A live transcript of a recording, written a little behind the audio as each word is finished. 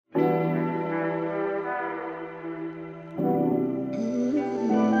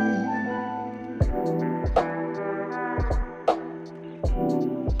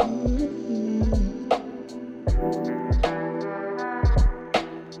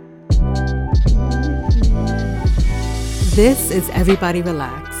This is Everybody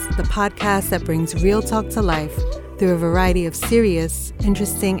Relax, the podcast that brings real talk to life through a variety of serious,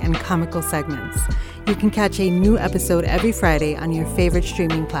 interesting, and comical segments. You can catch a new episode every Friday on your favorite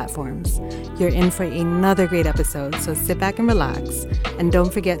streaming platforms. You're in for another great episode, so sit back and relax. And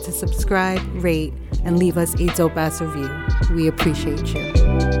don't forget to subscribe, rate, and leave us a dope-ass review. We appreciate you.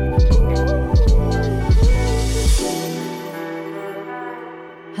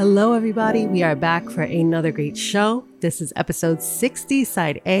 Hello, everybody. We are back for another great show. This is episode 60,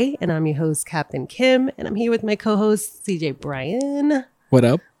 Side A, and I'm your host, Captain Kim, and I'm here with my co-host, CJ Brian. What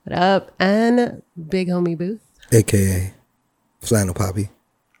up? What up? And Big Homie Booth. AKA Flannel Poppy.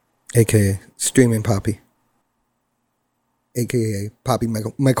 AKA Streaming Poppy. AKA Poppy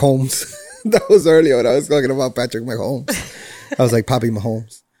McHolmes. That was earlier when I was talking about Patrick Mahomes. I was like, Poppy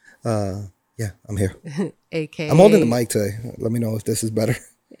Mahomes. Yeah, I'm here. AKA. I'm holding the mic today. Let me know if this is better.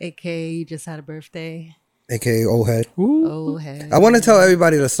 AKA you just had a birthday. AKA Old Head. Old Head. I want to tell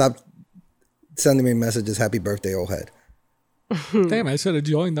everybody to stop sending me messages, happy birthday, Old Head. Damn, I should have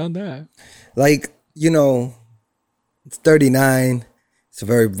joined on that. Like, you know, it's 39. It's a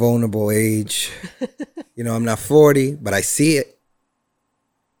very vulnerable age. You know, I'm not 40, but I see it.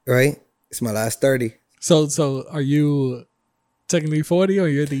 Right? It's my last 30. So are you technically 40 or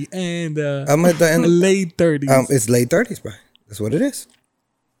you're at the end? I'm at the end. Late 30s. It's late 30s, bro. That's what it is.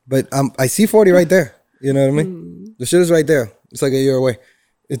 But I see 40 right there. You know what I mean? The shit is right there. It's like a year away.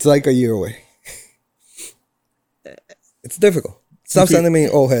 It's like a year away. It's difficult. Stop sending me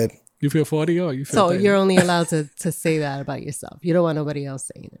old head. You feel 40 or you feel So 30? you're only allowed to say that about yourself. You don't want nobody else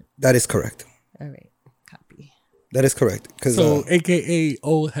saying it. That is correct. All right. Copy. That is correct. So AKA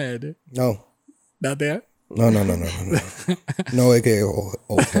old head. No. Not there? No. No AKA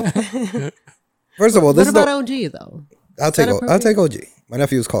old head. First of all, this What about OG though? I'll take OG. My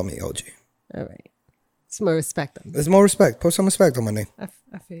nephews call me OG. All right. It's more respect them. There's more respect. Put some respect on my name. I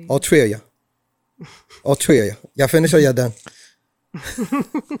feel you. All three of you. All three of you. Y'all finished or y'all done?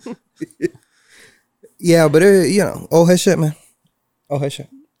 Yeah, but you know, old head shit, man. Old head shit.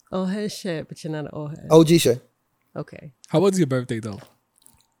 Old head shit, but you're not an old head. OG shit. Okay. How was your birthday though?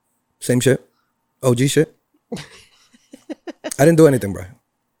 Same shit. OG shit. I didn't do anything, bro.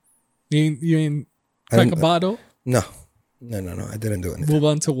 You ain't crack a bottle? No. I didn't do anything. Move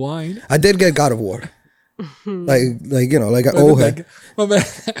on to wine? I did get God of War. like you know, like an old head. My man,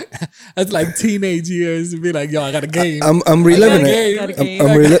 that's like teenage years to be like, yo, I got a game. I'm reliving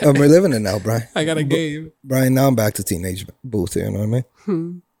it. I'm reliving it now, Brian. I got a game. Brian, now I'm back to teenage booth. You know what I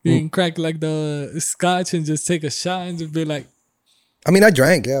mean? You can crack like the scotch and just take a shot and just be like. I mean, I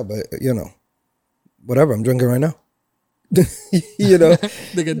drank, yeah, but you know, whatever. I'm drinking right now. You know,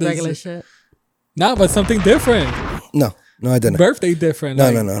 Regular shit. Nah, but something different. No, I didn't. Birthday different.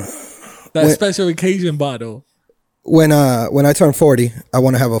 No. That special occasion bottle. When I turn 40, I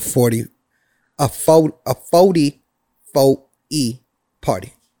want to have a 40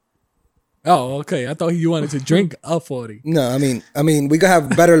 party. Oh, okay. I thought you wanted to drink a 40. No, I mean, we could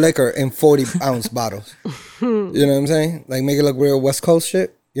have better liquor in 40-ounce bottles. You know what I'm saying? Like make it look real West Coast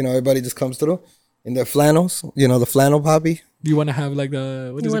shit. You know, everybody just comes through in their flannels. You know, the flannel poppy. Do you want to have like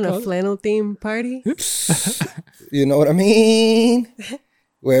the what You is it want called? a flannel theme party? You know what I mean?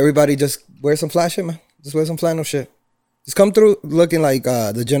 Where everybody just wear some flash shit, man. Just wear some flannel shit. Just come through looking like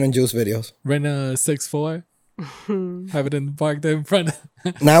the Gin and Juice videos. Rent a 6'4". Have it in the park there in front.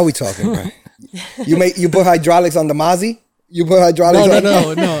 Now we talking, bro. You put hydraulics on the Mozzie? You put hydraulics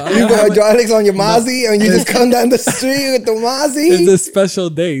No. You put hydraulics on your Mozzie and you just come down the street with the Mozzie? It's a special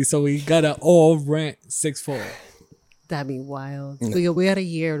day, so we gotta all rent 6'4". That'd be wild. We had a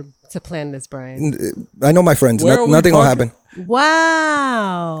year to plan this, Brian. I know my friends. Nothing will happen.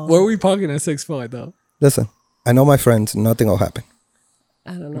 Wow. Where are we parking at 6'4" though? Listen, I know my friends. Nothing will happen.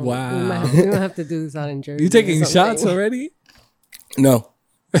 I don't know. Wow. We might have to do this out in Jersey. You taking shots already? No.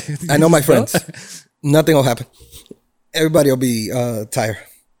 I know my friends. Nothing will happen. Everybody will be tired.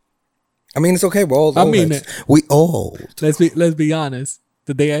 I mean, it's okay. We're all old. We old. Let's be honest.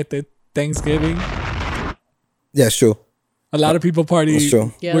 The day after Thanksgiving. Yeah, it's true. A lot of people party. That's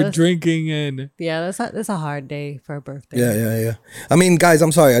true. Yeah, we're drinking and yeah, that's a hard day for a birthday. Yeah. I mean, guys,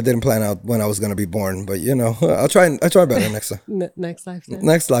 I'm sorry I didn't plan out when I was gonna be born, but you know, I'll try better next time. Next lifetime.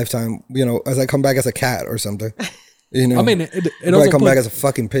 Next lifetime, you know, as I come back as a cat or something. You know, I mean, it also come back as a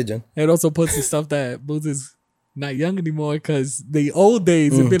fucking pigeon. It also puts the stuff that Booth is not young anymore because the old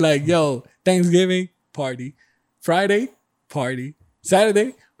days it'd be like, yo, Thanksgiving party, Friday party,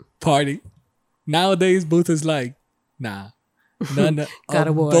 Saturday party. Nowadays, Booth is like, nah. None God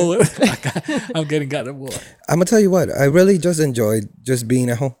of War. I'm getting God of War. I'm gonna tell you what, I really just enjoyed just being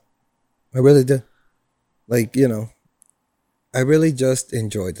at home. I really did. Like, you know, I really just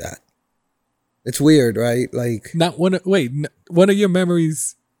enjoyed that. It's weird, right? Like, One of your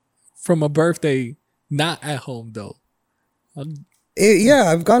memories from a birthday, not at home though. yeah,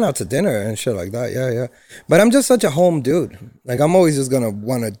 I've gone out to dinner and shit like that. Yeah. But I'm just such a home dude. Like, I'm always just gonna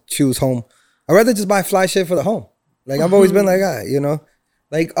want to choose home. I'd rather just buy fly shit for the home. Like, I've always been like that, you know?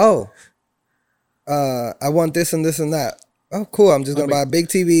 Like, I want this and this and that. Oh, cool. I'm just going to buy a big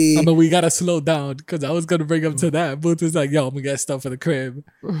TV. I mean, we got to slow down because I was going to bring up to that. Booth is like, yo, I'm going to get stuff for the crib.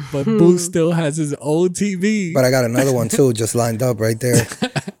 But Booth still has his old TV. But I got another one too, just lined up right there.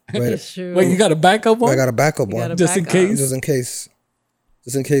 Wait, you got a backup one? I got a backup one. Just in case? Just in case.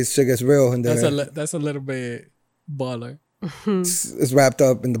 Just in case shit gets real. And then that's a little bit baller. It's wrapped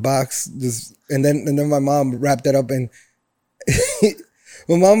up in the box. And then my mom wrapped it up in...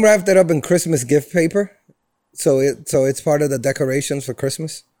 my mom wrapped it up in Christmas gift paper. So it's part of the decorations for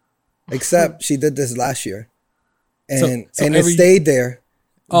Christmas. Except she did this last year. And it stayed there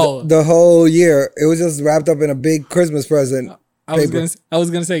the whole year. It was just wrapped up in a big Christmas present. I was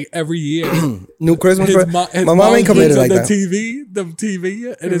gonna say every year. New Christmas present. My mom ain't committed like that. The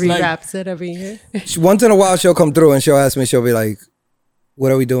TV. And it's rewraps it every year. Once in a while she'll come through and she'll ask me, she'll be like,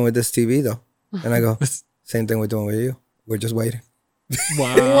 what are we doing with this TV though? And I go, same thing we're doing with you. We're just waiting.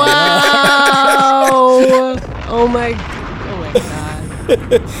 Wow. Oh my God.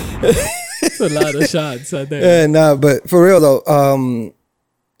 It's a lot of shots out there. Yeah, nah, but for real though,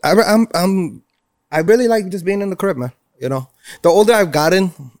 I really like just being in the crib, man. You know, the older I've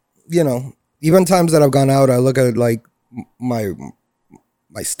gotten, you know, even times that I've gone out, I look at like my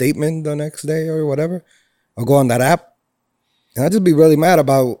statement the next day or whatever. I'll go on that app and I'll just be really mad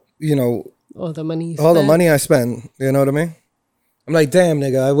about, you know, all the money I spend. You know what I mean? I'm like, damn,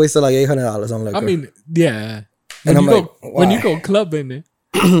 nigga, I wasted like $800 on liquor. I mean, yeah. When you go clubbing,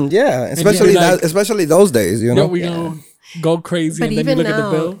 yeah, especially those days, you know. We gonna go crazy, but and then you look at the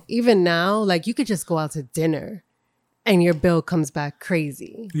bill. Even now, like you could just go out to dinner, and your bill comes back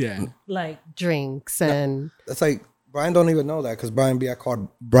crazy. Yeah, like drinks and. That's like Brian don't even know that because Brian be at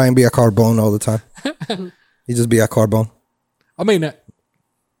Carbone all the time. He just be at Carbone. I mean.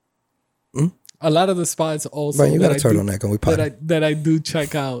 A lot of the spots also Brian, you got a turtleneck and we potty. that I do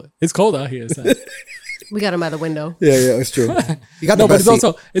check out. It's cold out here. So. We got him by the window. Yeah, it's true. You got but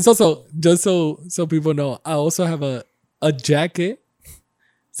it's also just so people know. I also have a jacket,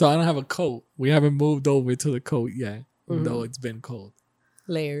 so I don't have a coat. We haven't moved over to the coat yet, though it's been cold.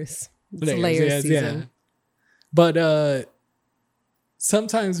 Layers. Layers season. Yeah. But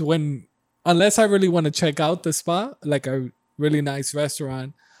sometimes unless I really want to check out the spot, like a really nice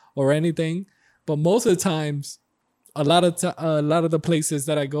restaurant or anything. But most of the times, a lot of the places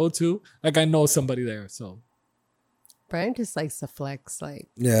that I go to, like I know somebody there. So Brian just likes to flex, like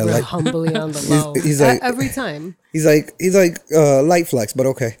humbly on the low. He's like every time. He's like light flex, but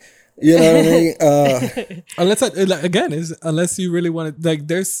okay. You know what I mean? Unless you really want to, like,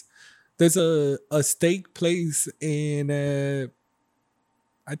 there's a steak place in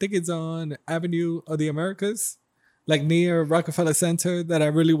I think it's on Avenue of the Americas, like near Rockefeller Center, that I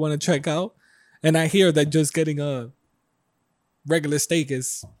really want to check out. And I hear that just getting a regular steak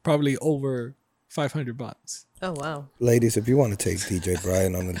is probably over $500. Oh, wow. Ladies, if you want to take DJ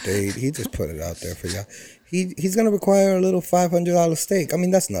Brian on a date, he just put it out there for y'all. He's going to require a little $500 steak. I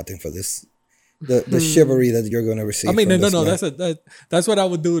mean, that's nothing for this. The chivalry that you're going to receive. I mean, no. That's what I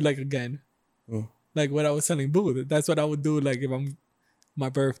would do, like, again. Like what I was telling Boo. That's what I would do, like, if I'm my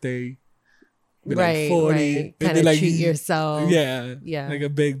birthday. Be like 40. Right. Kind of like, treat yourself. Yeah. Like a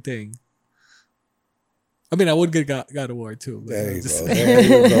big thing. I mean, I would get God of War too. There you go.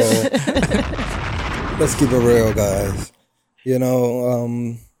 Let's keep it real, guys. You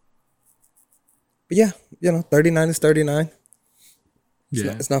know, but yeah, you know, 39 is 39.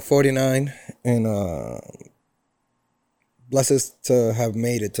 It's not 49. And blessed to have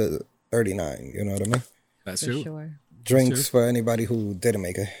made it to 39. You know what I mean? That's true. Sure. Drinks for anybody who didn't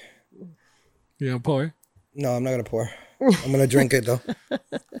make it. You gonna pour? No, I'm not gonna pour. I'm gonna drink it though.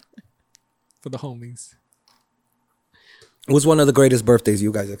 For the homies. What's one of the greatest birthdays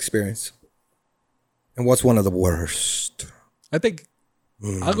you guys experienced? And what's one of the worst? I think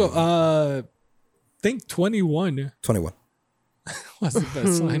I'll go think 21. 21. What's the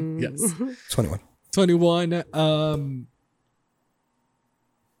best one? Yes. 21. 21.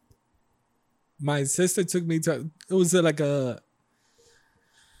 My sister took me to, it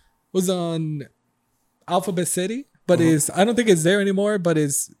was on Alphabet City, but I don't think it's there anymore, but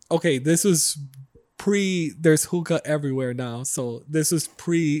this was there's hookah everywhere now. So this was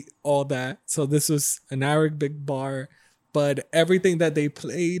pre all that. So this was an Arabic bar, but everything that they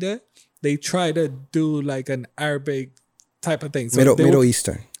played, they try to do like an Arabic type of thing. So Middle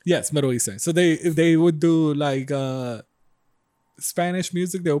Eastern. Yes, Middle Eastern. So they would do like Spanish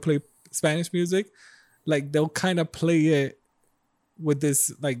music. They'll play Spanish music. Like they'll kind of play it with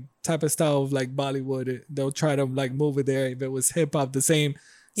this like type of style of like Bollywood. They'll try to like move it there. If it was hip hop, the same.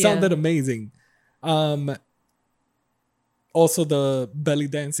 Sounded amazing. Also the belly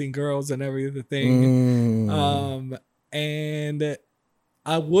dancing girls and everything. And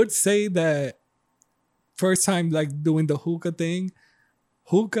I would say that first time like doing the hookah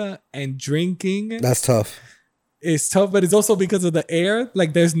and drinking. That's tough. It's tough, but it's also because of the air.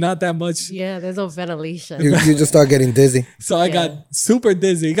 Like there's not that much. Yeah, there's no ventilation. You just start getting dizzy. So I got super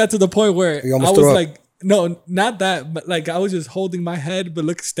dizzy. It got to the point where I was like, no, not that, but like I was just holding my head,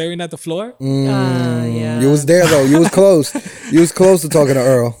 but staring at the floor. Yeah. You was there though. You was close. You was close to talking to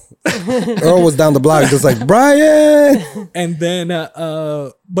Earl. Earl was down the block, just like Brian. And then,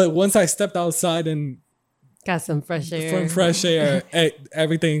 but once I stepped outside and got some fresh air. From fresh air,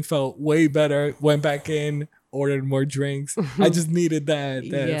 everything felt way better. Went back in, ordered more drinks. I just needed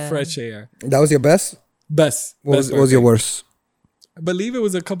that fresh air. That was your best? Best. What was your worst? I believe it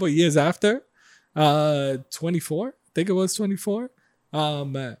was a couple of years after. 24. I think it was 24.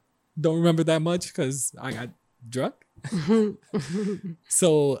 Don't remember that much because I got drunk.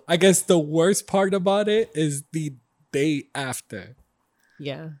 So I guess the worst part about it is the day after.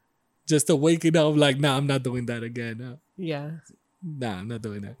 Yeah. Just the waking up like, nah, I'm not doing that again. Yeah. Nah, I'm not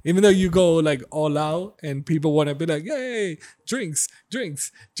doing that. Even though you go like all out and people want to be like, yay, drinks.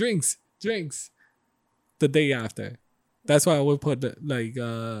 The day after. That's why I would put like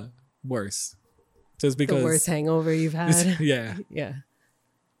worse. Just because the worst hangover you've had. Yeah. Yeah.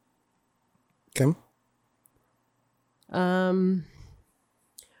 Kim? My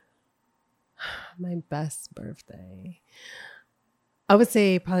best birthday. I would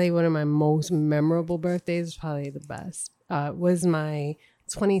say probably one of my most memorable birthdays, probably the best, was my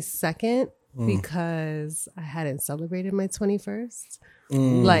 22nd because I hadn't celebrated my 21st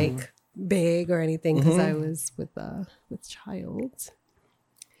like big or anything because I was with child.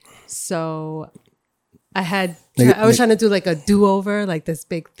 So I was trying to do like a do-over, like this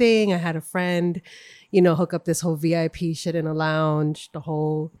big thing. I had a friend, hook up this whole VIP shit in a lounge, the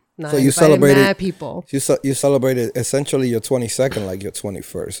whole night. So you celebrated mad people. You celebrated essentially your 22nd like your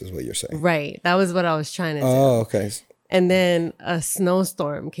 21st is what you're saying. Right. That was what I was trying to do. Oh, okay. And then a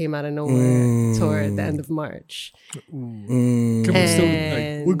snowstorm came out of nowhere toward the end of March.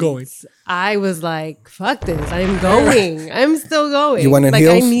 We're going. I was like, fuck this. I'm going. I'm still going. You went in like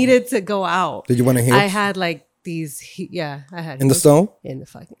heels? I needed to go out. Did you want to heels? I had like these, I had in the snow? In the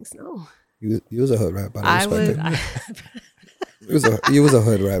fucking snow. You was a hood rat, but I respect it. I You was a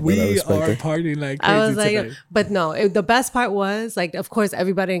hood rat, but I we respect are it. partying like crazy I was like, today. but no, the best part was like, of course,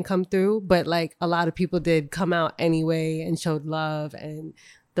 everybody didn't come through, but like a lot of people did come out anyway and showed love, and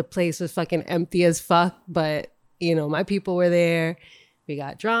the place was fucking empty as fuck. But my people were there. We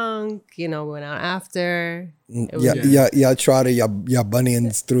got drunk, went out after. Yeah, trotted your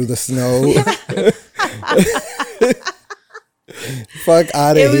bunions through the snow. Fuck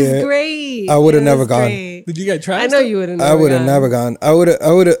out of here. It was great. I would have never gone. Great. Did you get trashed? I know you would have. I would have never gone. I would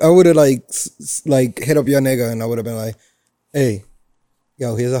have like hit up your nigga and I would have been like, hey,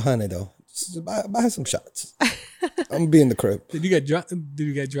 yo, here's $100 though. Just buy some shots. I'm gonna be in the crib. Did you get drunk?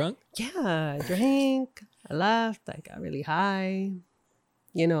 Yeah, I drank. I laughed. I got really high.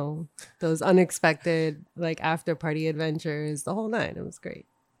 Those unexpected like after party adventures. The whole night. It was great.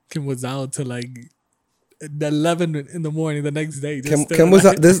 Kim was out to like 11 in the morning the next day. Kim was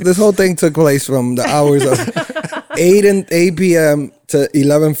this whole thing took place from the hours of 8 p.m. to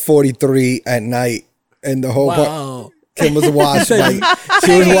 11:43 at night, and the whole Kim was washed. She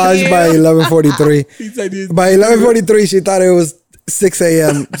was washed by 11:43. By 11:43, she thought it was 6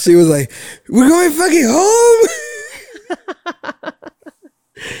 a.m. She was like, "We're going fucking home."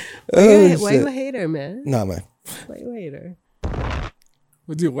 Why you a hater, man? Nah, man. Why you a hater?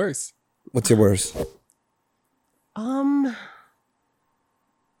 What's your worst? What's your worst? I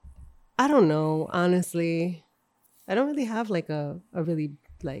don't know, honestly. I don't really have like a really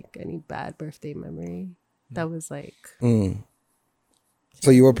like any bad birthday memory. That was like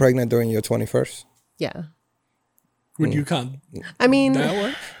So you were pregnant during your 21st? Yeah. Would you count? I mean, that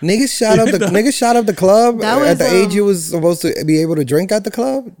one? Niggas shot up the club at the age you was supposed to be able to drink at the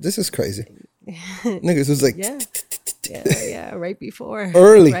club. This is crazy. Niggas was like, yeah, right before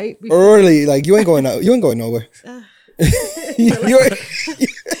early, right before. Early. Like you ain't going out. You ain't going nowhere.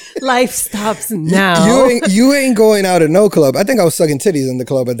 Life stops now. You ain't going out at no club. I think I was sucking titties in the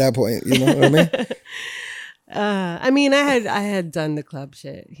club at that point. You know what I mean? I had done the club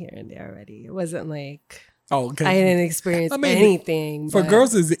shit here and there already. It wasn't like Oh, okay. I didn't experience anything. For but-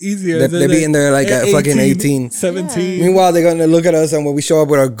 girls, it's easier. They be in there like at fucking 18. 17. Meanwhile, they're gonna look at us, and when we show up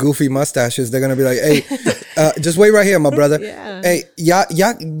with our goofy mustaches, they're gonna be like, "Hey, just wait right here, my brother. Yeah. Hey, yeah,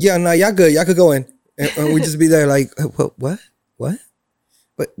 no, y'all good. Y'all could go in." And we just be there like, "What?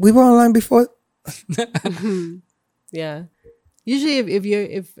 But we were online before." Yeah. Usually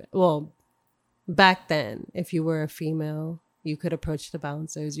if back then, if you were a female, you could approach the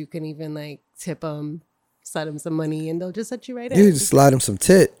bouncers. You can even like tip them, slide them some money, and they'll just let you right in. You just slide them some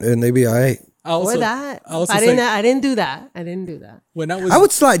tit, and they be all right. Or that. I didn't do that. When I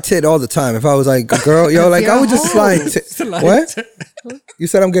would slide tit all the time if I was like a girl. Yo, like I would just slide tit. What? You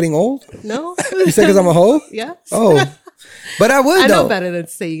said I'm getting old? No. You said because I'm a hoe? Yeah. Oh. But I would, I though. know better than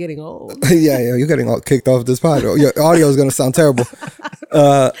to say you're getting old. yeah, you're getting all kicked off this pod. Your audio is going to sound terrible.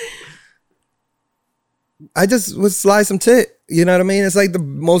 I just would slide some tit. You know what I mean? It's like the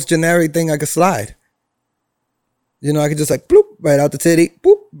most generic thing I could slide. You know, I could just like, bloop, right out the titty,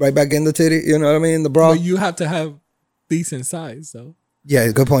 boop, right back in the titty. You know what I mean? The bra. But you have to have decent size, though.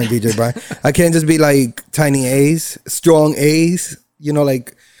 Yeah, good point, DJ Brian. I can't just be like tiny A's, strong A's. You know,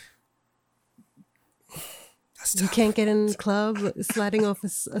 like. You can't get in the club sliding off a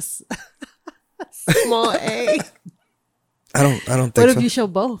small A. I don't think What so. if you show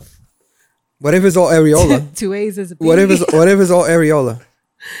both? What if it's all areola? 2 A's is a B. What if it's all areola?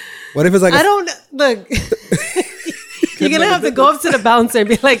 What if it's like I don't look. You're gonna have to go up to the bouncer and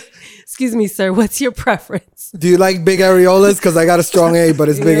be like, "Excuse me, sir, what's your preference?" do you like big areolas? Because I got a strong A, but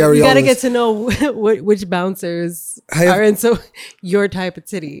it's big areolas. You gotta get to know which bouncers are into your type of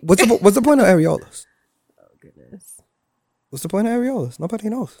titty. What's the point of areolas? Oh goodness. What's the point of areolas? Nobody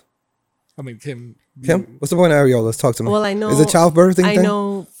knows. I mean, Kim, What's the point of areolas? Talk to me. Well, I know. Is it childbirthing thing? I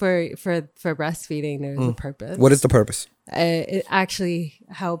know for breastfeeding, there's a purpose. What is the purpose? It actually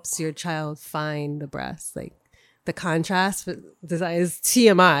helps your child find the breast, like the contrast. This is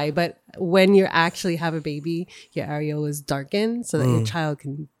TMI, but when you actually have a baby, your areolas darken so that your child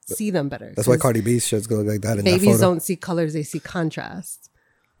can see them better. That's why Cardi B's shirts go like that in that Babies photo. don't see colors; they see contrast.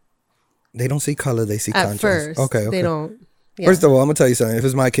 They don't see color; they see At contrast. first, Okay. they don't. Yeah. First of all, I'm gonna tell you something. If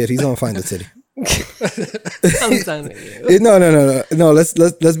it's my kid, he's gonna find the titty. I'm done with you. No.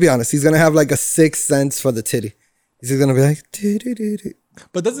 Let's be honest. He's gonna have like a sixth sense for the titty. He's just gonna be like, "Dee-dee-dee-dee."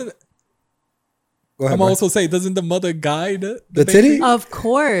 but doesn't Go ahead, I'm bro. also saying, doesn't the mother guide the The baby? titty? Of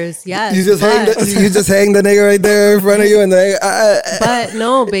course, yes. You just hang the nigga right there in front of you, and But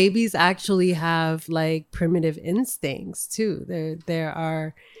no, babies actually have like primitive instincts too. There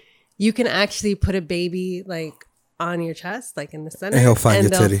are, you can actually put a baby like on your chest, like in the center, And he'll find your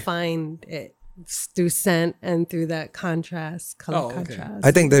they'll titty. find it through scent and through that contrast, color Oh, okay. contrast.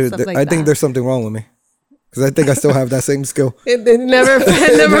 I think stuff like that. there's something wrong with me because I think I still have that same skill. It never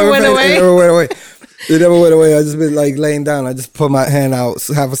went away. It never went away. It never went away. I just been like laying down. I just put my hand out,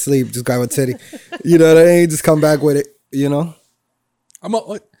 half asleep, just grab a titty. You know what I mean? Just come back with it. You know?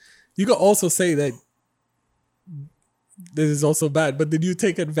 You could also say that this is also bad, but did you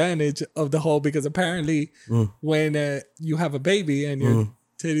take advantage of the whole? Because apparently, when you have a baby and your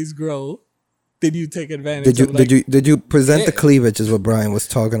titties grow, did you take advantage? Did you present the cleavage? Is what Brian was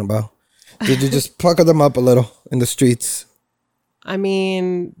talking about. Did you just pucker them up a little in the streets? I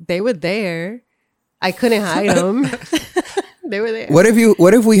mean, they were there. I couldn't hide them. They were there. What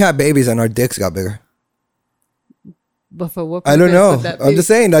if we had babies and our dicks got bigger? But for what I don't purpose know. would that I'm be? just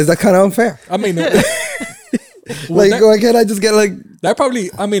saying that's kind of unfair. I mean, Why can't I just get like that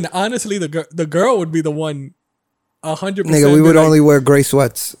probably? I mean, honestly, the girl would be the one. 100%. nigga? We would only wear gray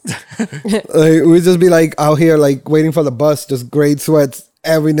sweats. Like, we'd just be like out here like waiting for the bus, just gray sweats.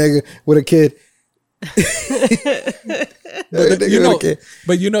 Every nigga with a kid.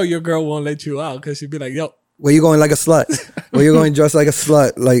 But your girl won't let you out because she'd be like, "Yo, Where you going like a slut? Where you going dressed like a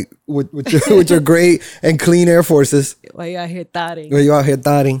slut? Like with your gray and clean Air Forces? Why you out here thotting? Where you out here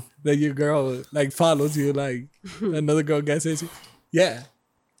thotting? that your girl like follows you, like another girl gets into you. Yeah,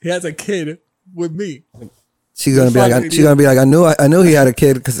 he has a kid with me." She's gonna be like, I knew he had a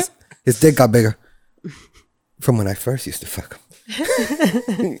kid because his dick got bigger from when I first used to fuck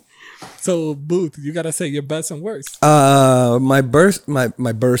him. So Booth, you gotta say your best and worst. My best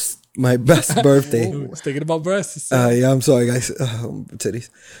birthday. Ooh, thinking about breasts. So. Yeah, I'm sorry, guys. Titties.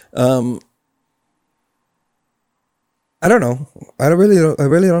 I don't know. I really don't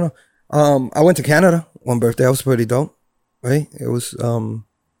know. I went to Canada one birthday. That was pretty dope. Right? It was.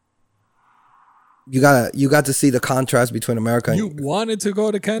 You got to see the contrast between America. You wanted to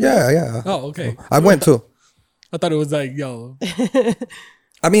go to Canada? Yeah. Oh, okay. I went too. I thought it was like, yo.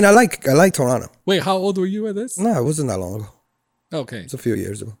 I mean, I like Toronto. Wait, how old were you at this? No, it wasn't that long ago. Okay. It's a few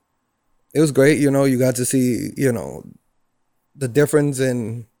years ago. it was great. You know, you got to see, you know, the difference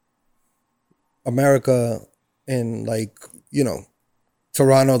in America and like, you know,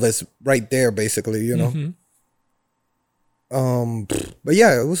 Toronto that's right there basically, you know. But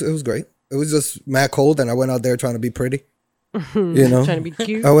yeah, it was great. It was just mad cold and I went out there trying to be pretty. You know, trying to be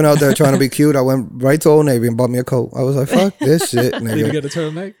cute. I went out there trying to be cute. I went right to Old Navy and bought me a coat. I was like, fuck this shit, nigga. Did you get a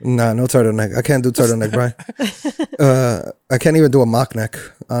turtleneck? Nah, no turtleneck. I can't do turtleneck, Brian. I can't even do a mock neck,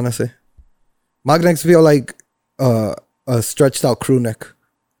 honestly. Mock necks feel like a stretched out crew neck.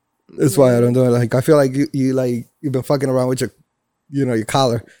 That's why I don't do it. Like I feel like you've been fucking around with your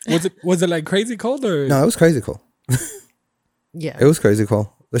collar. Was it like crazy cold or? No, it was crazy cold. Yeah. It was crazy cold.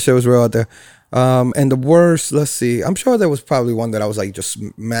 The shit was real out there. And the worst, let's see. I'm sure there was probably one that I was like just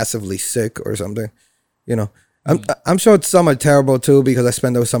massively sick or something. You know, I'm sure some are terrible too because I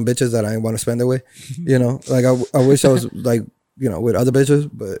spend it with some bitches that I didn't want to spend it with. You know, like I wish I was like, you know, with other bitches,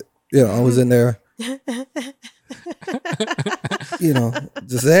 but you know, I was in there. You know,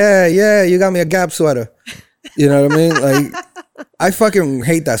 just yeah, you got me a Gap sweater. You know what I mean? Like, I fucking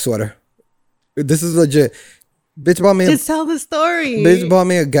hate that sweater. This is legit. Bitch bought me. Just tell the story. Bitch bought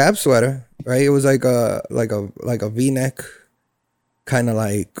me a Gap sweater. Right, it was like a V-neck, kind of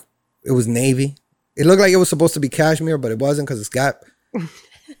like it was navy. It looked like it was supposed to be cashmere, but it wasn't because it's Gap.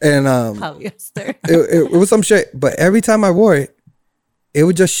 And polyester. It was some shit. But every time I wore it, it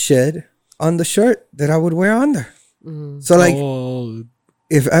would just shed on the shirt that I would wear under. So like,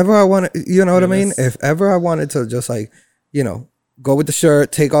 if ever I wanted, you know what I mean? If ever I wanted to just like, you know, go with the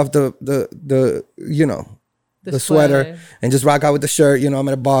shirt, take off the you know, the sweater and just rock out with the shirt. You know, I'm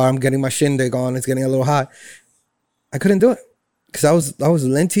at a bar, I'm getting my shindig on, it's getting a little hot. I couldn't do it because I was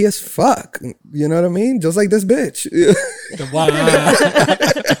linty as fuck. You know what I mean? Just like this bitch. Wow.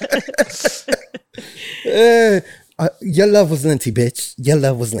 Your love was linty, bitch. Your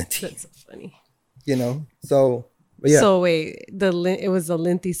love was linty. That's so funny. You know, so but yeah. So wait, it was a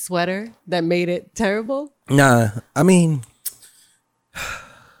linty sweater that made it terrible? Nah, I mean,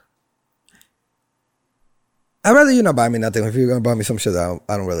 I'd rather you not buy me nothing if you're gonna buy me some shit that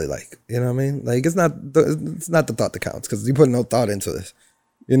I don't really like. You know what I mean? Like it's not the thought that counts because you put no thought into this.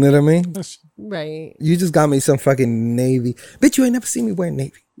 You know what I mean? Right. You just got me some fucking navy. Bitch, you ain't never seen me wearing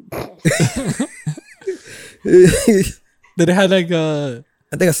navy. Did it have like a?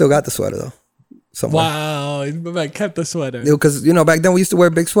 I think I still got the sweater though. Somewhere. Wow, I kept the sweater. Because you know back then we used to wear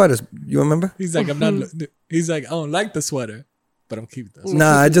big sweaters. You remember? He's like, I'm not. He's like, I don't like the sweater, but I'm keeping this.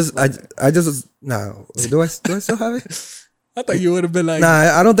 Nah, I just nah. Do I still have it? I thought you would have been like,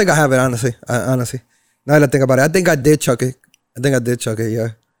 nah, I don't think I have it. Honestly, honestly, now that I think about it, I think I did chuck it. Yeah,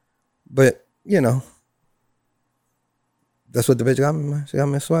 but you know, that's what the bitch got me. She got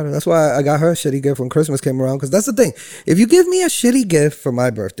me a sweater. That's why I got her a shitty gift when Christmas came around. Because that's the thing. If you give me a shitty gift for my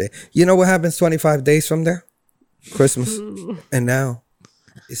birthday, you know what happens 25 days from there? Christmas. And now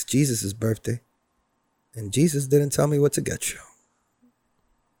it's Jesus' birthday. And Jesus didn't tell me what to get you.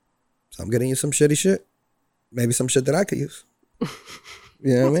 So I'm getting you some shitty shit. Maybe some shit that I could use.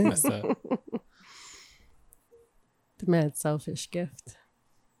 You know what I mean? The mad selfish gift.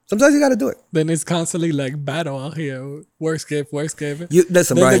 Sometimes you got to do it. Then it's constantly like battle out here. Worst gift.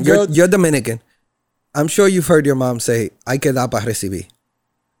 Listen, then Brian, you're Dominican. I'm sure you've heard your mom say, "Hay que dar para recibir."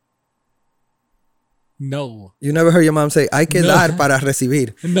 No. You never heard your mom say, "Hay que dar para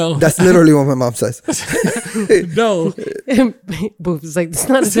recibir." No. That's literally what my mom says. No. Boof is like, it's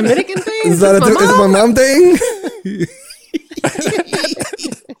not a Dominican thing. It's my mom thing.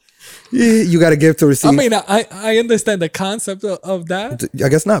 You got to give to receive. I mean, I understand the concept of that. I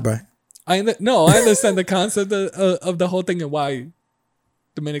guess not, Brian. I understand the concept of the whole thing and why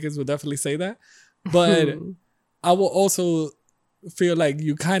Dominicans would definitely say that. But I will also feel like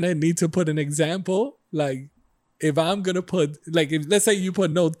you kind of need to put an example. Like, if I'm going to put, like, if let's say you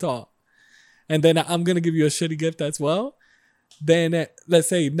put no thought and then I'm going to give you a shitty gift as well. Then let's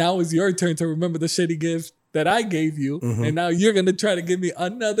say now is your turn to remember the shitty gift that I gave you, and now you're gonna try to give me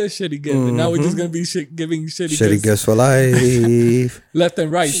another shitty gift, and now we're just gonna be giving shitty gifts for life, left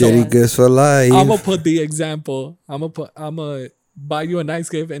and right. Shitty gifts for life. I'm gonna put the example. I'm gonna buy you a nice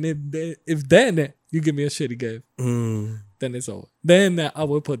gift, and if then you give me a shitty gift, then it's over. Then I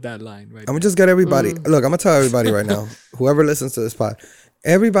will put that line right. I'm gonna just get everybody. Look, I'm gonna tell everybody right now. Whoever listens to this pod,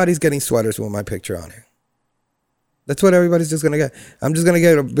 everybody's getting sweaters with my picture on it. That's what everybody's just going to get. I'm just going to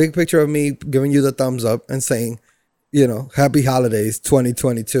get a big picture of me giving you the thumbs up and saying, you know, happy holidays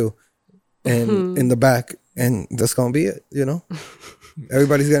 2022 and in the back. And that's going to be it, you know.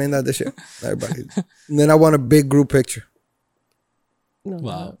 Everybody's getting that this year. Everybody. And then I want a big group picture. No,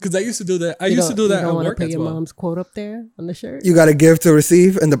 Wow. Because I used to do that. I You used to don't- do you that don't at wanna work put as your well. mom's quote up there on the shirt. You got to give to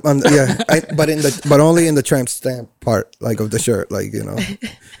receive, and but only in the tramp stamp part, like of the shirt, like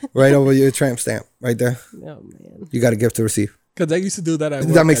right over your tramp stamp, right there. Oh man. You got to give to receive. Because I used to do that at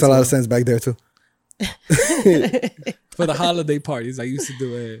work. That makes as a lot well. of sense back there too. For the holiday parties, I used to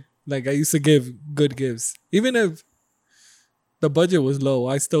do it. Like, I used to give good gifts. Even if the budget was low,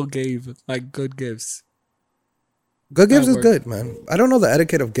 I still gave, like, good gifts. Good gifts is work. good, man. I don't know the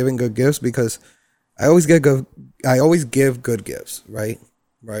etiquette of giving good gifts because I always give good gifts, right?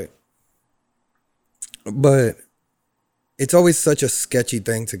 Right. But it's always such a sketchy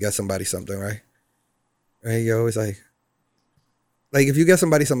thing to get somebody something, right? Right? You're always like if you get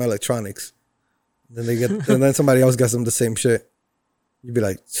somebody some electronics, then and then somebody else gets them the same shit. You'd be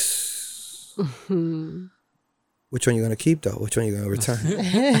like, which one you gonna keep though? Which one you gonna return?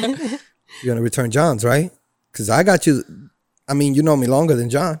 You're gonna return John's, right? Because I got you. I mean, you know me longer than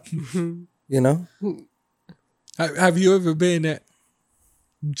John. You know. Have you ever been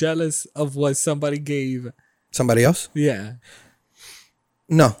jealous of what somebody gave? Somebody else? Yeah.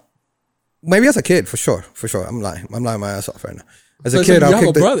 No. Maybe as a kid, for sure. For sure. I'm lying my ass off right now. As a So kid, you I'll have kick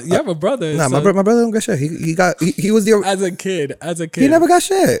a brother. You have a brother. Nah, so my brother don't get shit. He was the. As a kid. He never got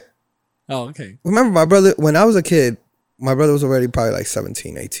shit. Oh, okay. Remember, my brother, when I was a kid, my brother was already probably like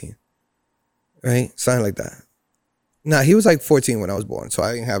 17, 18. Right? Something like that. Nah, he was like 14 when I was born, so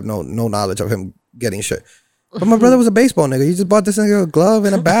I didn't have no knowledge of him getting shit. But my brother was a baseball nigga. He just bought this nigga a glove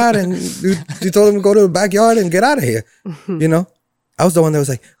and a bat, and you told him to go to the backyard and get out of here. You know? I was the one that was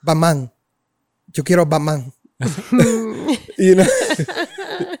like, Batman. Yo quiero Batman. You know?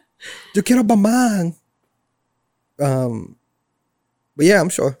 Yo quiero Batman. But yeah, I'm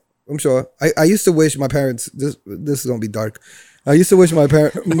sure. I used to wish my parents, this is gonna be dark. I used to wish my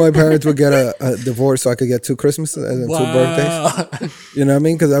parents would get a divorce so I could get 2 Christmases and 2 birthdays. You know what I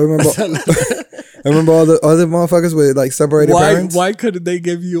mean? Because I remember all the other motherfuckers with like separated parents. Why couldn't they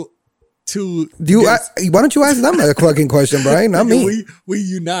give you 2? Why don't you ask them a fucking question, Brian? Not me. We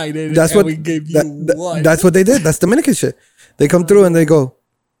united. That's and what we gave you one. That's what they did. That's Dominican shit. They come through and they go,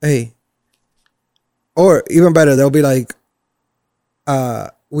 hey. Or even better, they'll be like,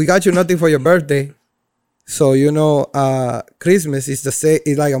 we got you nothing for your birthday. So, Christmas is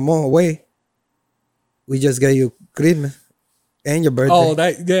it's like a month away. We just get you Christmas and your birthday. Oh,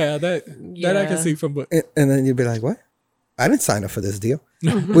 that I can see from. And then you'd be like, what? I didn't sign up for this deal.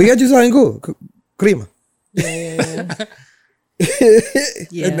 We get you something good. Crema. Yeah.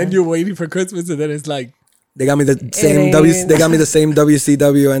 And then you're waiting for Christmas, and then it's like they got me the same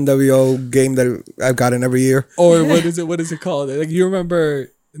WCW NWO game that I've gotten every year. Or what is it called? Like, you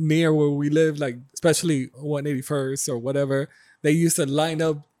remember near where we live, like especially 181st or whatever, they used to line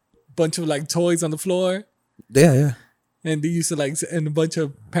up a bunch of like toys on the floor. Yeah. And they used to like, and a bunch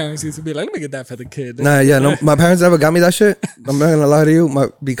of parents used to be like, let me get that for the kid. No, my parents never got me that shit. I'm not gonna lie to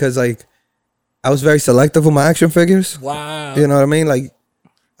you, because like I was very selective with my action figures. Wow. You know what I mean? Like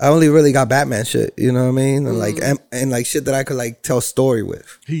I only really got Batman shit. You know what I mean? And like and like shit that I could like tell story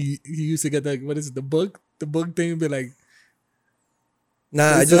with. He used to get like, what is it, the book thing, be like,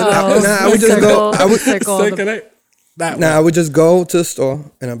 I would just go to the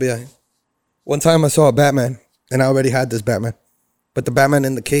store and I'd be like, one time I saw a Batman and I already had this Batman, but the Batman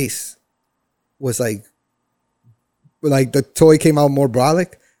in the case was like the toy came out more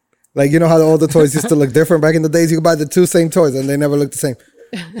brolic. Like, you know how all the toys used to look different back in the days? You could buy the 2 same toys and they never looked the same.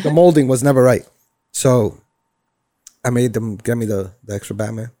 The molding was never right. So I made them get me the extra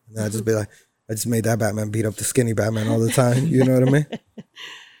Batman. And I just be like, I just made that Batman beat up the skinny Batman all the time. You know what I mean?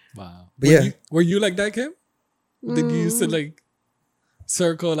 Wow. But were you like that, Kim? Did you used to like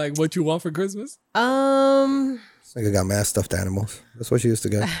circle like what you want for Christmas? This nigga got mad stuffed animals. That's what she used to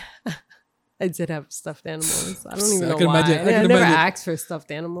get. I did have stuffed animals. I don't even know can why. imagine- I I can never imagine. asked for stuffed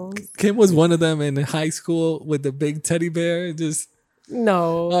animals. Kim was one of them in high school with the big teddy bear. Just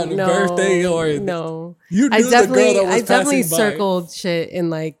No, On a no, birthday or- no. you knew I the girl definitely, that was I definitely passing by. circled shit in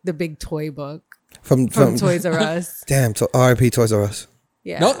like the big toy book From from Toys R Us. damn, so RIP Toys R Us.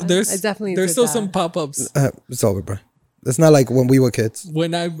 Yeah, No, I there's definitely there's did still that. some pop-ups. It's over, bro. It's not like when we were kids.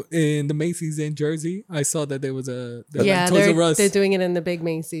 When I in the Macy's in Jersey, I saw that there was Yeah, Toys R Us. they're doing it in the big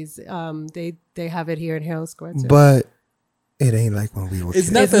Macy's. They have it here in Herald Square too. But it ain't like when we were It's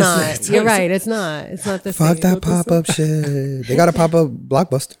kids. not It's the not. same. You're right. It's not. It's not the Fuck same. that pop-up shit. They got a pop-up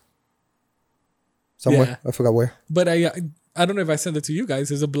Blockbuster. Somewhere. Yeah. I forgot where. But I don't know if I sent it to you guys.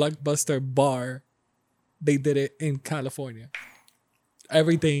 There's a Blockbuster bar. They did it in California.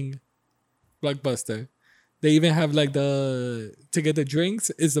 Everything Blockbuster. They even have like to get the drinks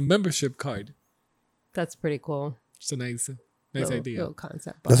is a membership card. That's pretty cool. So nice. Nice idea. Little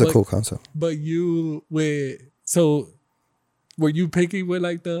concept. That's a cool concept. But were you picky with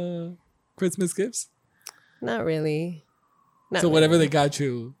like the Christmas gifts? Not really. So whatever they got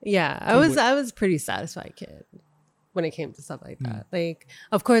you. Yeah, I was pretty satisfied kid when it came to stuff like that. Like,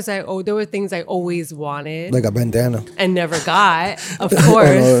 of course, there were things I always wanted, Like a bandana. and never got. Of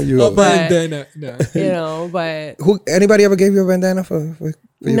course, Bandana. No. you know, but Anybody ever gave you a bandana for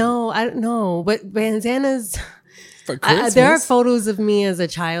no, I don't know. But bandanas, For Christmas? there are photos of me as a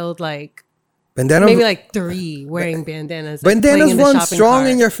child, like bandana? maybe like 3, wearing bandanas. Like, Bandanas playing in the run shopping strong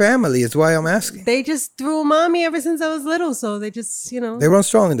cart. in your family. Is why I'm asking. They just threw them on me ever since I was little, so they just, They run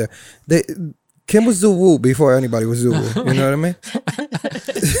strong in there. Kim was Zuwu before anybody was Zuwu. You know what I mean?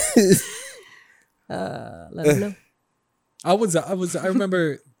 let them know. I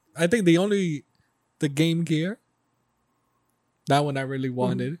remember, I think the Game Gear, that one I really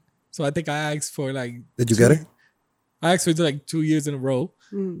wanted. So I think I asked for like. Did you get it? I asked for like 2 years in a row.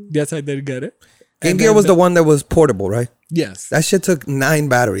 Yes, I did get it. Game Gear was the one that was portable, right? Yes. That shit took 9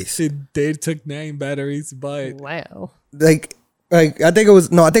 batteries. They took 9 batteries, but. Wow. Like I think it was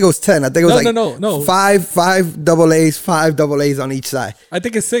 10. I think it was No. five double A's, 5 double A's on each side. I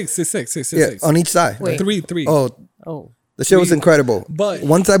think it's 6. It's 6. Yeah, 6. on each side. Wait. 3. Oh, the shit was incredible. But-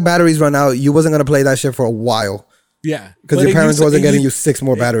 once that batteries run out, you wasn't gonna play that shit for a while Yeah. because But your it parents used to- wasn't it getting used- you 6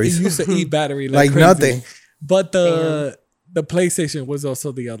 more batteries. It used to eat battery Like crazy. nothing. But the PlayStation was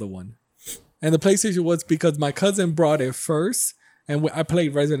also the other one. And the PlayStation was because my cousin brought it first. And I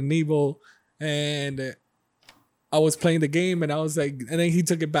played Resident Evil. And I was playing the game. And I was like, and then he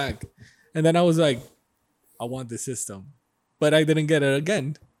took it back. And then I was like, I want the system. But I didn't get it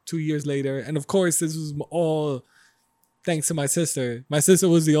again 2 years later. And of course, this was all thanks to my sister. My sister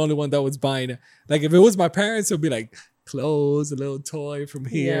was the only one that was buying it. Like if it was my parents, it would be like clothes, a little toy from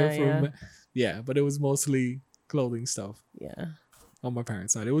here. Yeah, but it was mostly clothing stuff Yeah. on my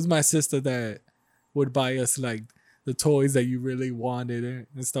parents' side. It was my sister that would buy us like the toys that you really wanted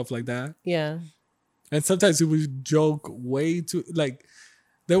and stuff like that. Yeah. And sometimes we would joke way too like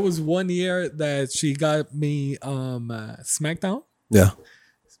there was one year that she got me SmackDown, Yeah.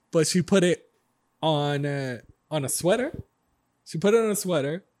 but she put it on a sweater. She put it on a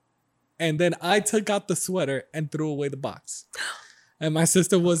sweater, and then I took out the sweater and threw away the box. And my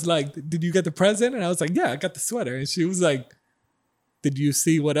sister was like, "Did you get the present?" And I was like, "Yeah, I got the sweater." And she was like, "Did you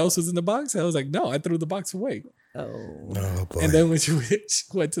see what else was in the box?" And I was like, "No, I threw the box away." Oh. Oh boy. And then when she went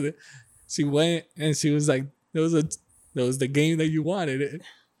she went and she was like, "There was the game that you wanted."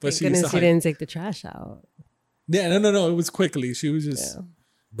 But Thank she used goodness to you didn't take the trash out. Yeah, no. It was quickly. She was just,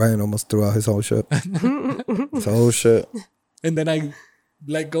 Brian almost threw out his whole shit. His whole shit. and then I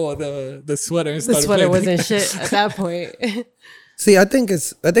let go of the sweater and The started sweater playing. wasn't shit at that point. See, I think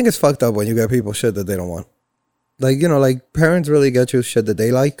it's fucked up when you get people shit that they don't want. Like, you know, like parents really get you shit that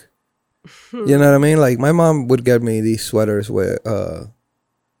they like. You know what I mean? Like my mom would get me these sweaters with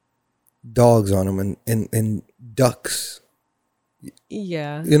dogs on them and ducks.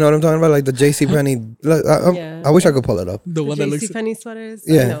 Yeah. You know what I'm talking about? Like the Jcpenney. Yeah. I wish I could pull it up. The one that looks. Jcpenney sweaters?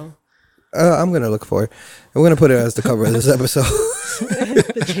 Yeah. I know. I'm gonna look for it. I'm gonna put it as the cover of this episode.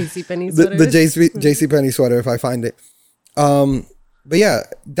 The Jcpenney the sweaters. Jcpenney sweater if I find it. But yeah,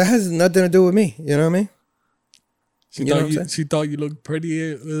 that has nothing to do with me. You know what I mean? She thought you looked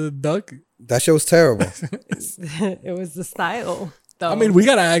pretty with a duck. That shit was terrible. It was the style, though. I mean, we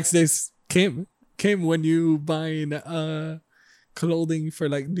gotta ask this, Kim. Kim, when you buying clothing for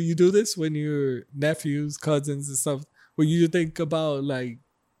like, do you do this when your nephews, cousins, and stuff? Where you think about like,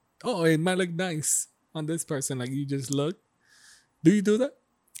 oh, it might look nice on this person. Like you just look. Do you do that?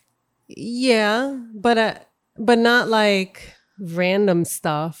 Yeah, but not like random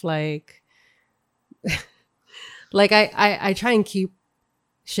stuff. Like I try and keep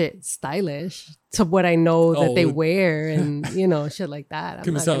shit stylish to what I know that they wear and shit like that.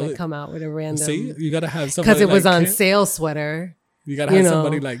 I'm not gonna come out with a random. See, you gotta have somebody because it was like on Kim. sale sweater. You gotta have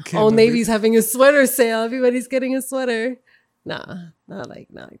somebody like Kim. Old Navy's having a sweater sale. Everybody's getting a sweater. Nah, not like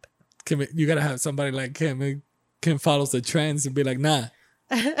that. Kim, you gotta have somebody like Kim. Kim follows the trends and be like, nah,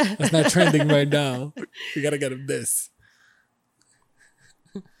 that's not trending right now. You gotta get him this.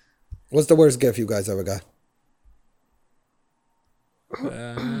 What's the worst gift you guys ever got?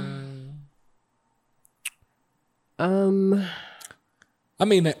 I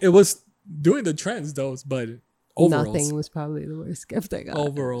mean, it was doing the trends, though, but overalls. Nothing was probably the worst gift I got.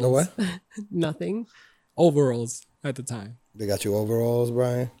 Overalls. The what? Nothing. Overalls at the time. They got you overalls,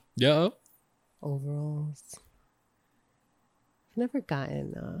 Brian? Yeah. Overalls. I've never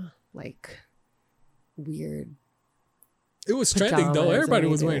gotten like weird. It was trending, though. Pajamas or Everybody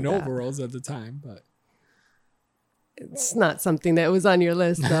was anything wearing like that. overalls at the time, but It's not something that was on your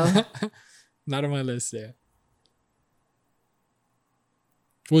list, though. Not on my list. Yeah.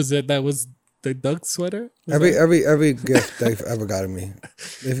 Was it that was the duck sweater? Every gift they've ever gotten me.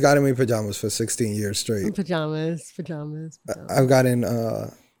 They've gotten me pajamas for 16 years straight. Pajamas. I've gotten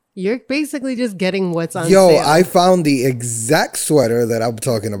You're basically just getting what's on Yo, sale. I found the exact sweater that I'm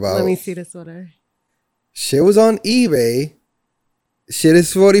talking about. Let me see the sweater. Shit was on eBay. Shit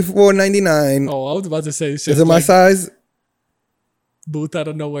is $44.99. Oh, I was about to say. Is it my size? Booth out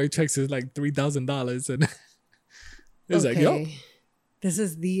of nowhere checks is like $3,000, and it's like, yo, this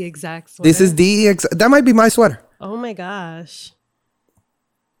is the exact sweater. This is that might be my sweater. Oh my gosh.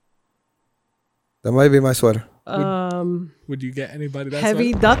 That might be my sweater. would you get anybody that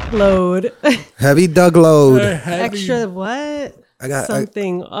heavy sweater? duck load. Heavy Doug load. Extra what? I got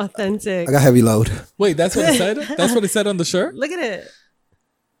something authentic. I got heavy load. Wait, that's what it said? That's what it said on the shirt? Look at it.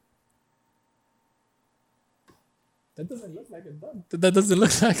 That doesn't look like a duck. That doesn't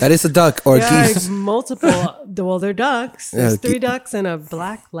look like. That is a duck or a geese. Multiple. Well, they're ducks. Yeah, There's 3 ducks and a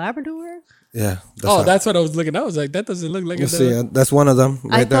black Labrador. Yeah. That's what I was looking at. I was like, that doesn't look like a duck. See, that's one of them.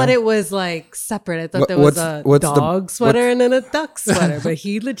 Right I thought there. it was like separate. I thought there was a dog sweater and then a duck sweater, but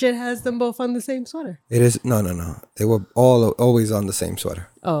he legit has them both on the same sweater. It is no. They were always on the same sweater.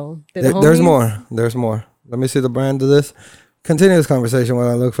 Oh, there's more. There's more. Let me see the brand of this. Continue this conversation while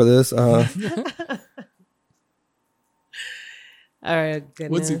I look for this. All right,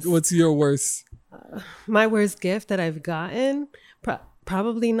 goodness. What's your worst? My worst gift that I've gotten?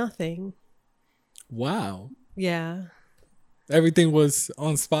 Probably nothing. Wow. Yeah. Everything was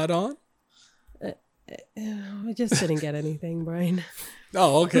on spot on? I just didn't get anything, Brian.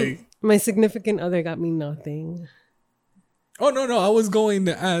 Oh, okay. My significant other got me nothing. Oh, no. I was going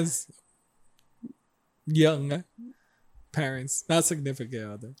as young parents, not significant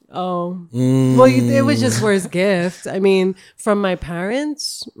other. Oh. Well, it was just worst gift. I mean, from my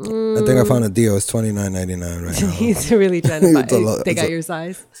parents. I think I found a deal. It's $29.99 right now. He's really trying to buy. They got your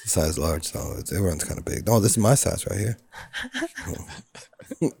size? It's a size large, so everyone's kind of big. Oh, this is my size right here.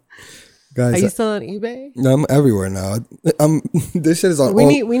 Guys, are you still on eBay? No, I'm everywhere now. This shit is on. We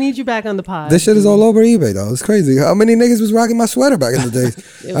need you back on the pod. This shit is all over eBay though. It's crazy. How many niggas was rocking my sweater back in the days?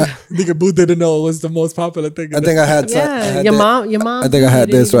 Nigga Boo didn't know it was the most popular thing. I think I had. Your mom. I think I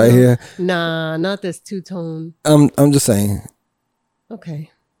had this right here. Nah, not this two-tone. I'm just saying.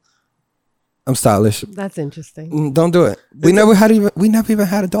 Okay. I'm stylish. That's interesting. Don't do it. We never even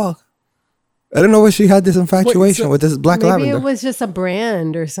had a dog. I don't know why she had this infatuation with this black lavender. Maybe it was just a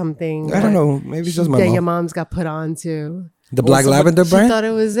brand or something. I don't know. Maybe it's just my mom. Your mom's got put on to. The black lavender brand? She thought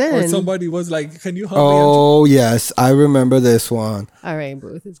it was in. Or somebody was like, can you help me? Oh, yes. I remember this one. All right,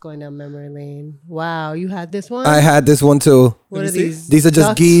 Booth. It's going down memory lane. Wow. You had this one? I had this one too. What are these? These are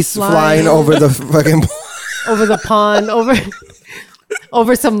just geese flying over the fucking... over the pond.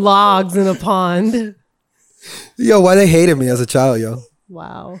 Over some logs in a pond. Yo, why they hated me as a child, yo.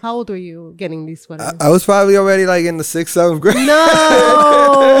 Wow. How old were you getting these sweaters? I was probably already like in the 6th, 7th grade.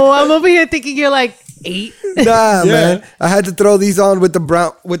 No. I'm over here thinking you're like 8. Nah, man. I had to throw these on with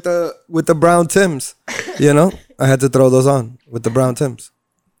the brown Tims. You know? I had to throw those on with the brown Tims.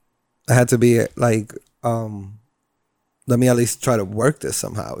 I had to be like, let me at least try to work this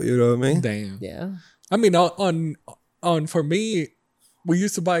somehow. You know what I mean? Damn. Yeah. I mean, on for me, we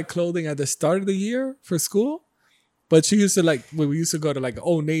used to buy clothing at the start of the year for school. But she used to we used to go to like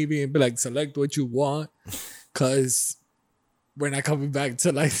Old Navy and be like, select what you want. Cause we're not coming back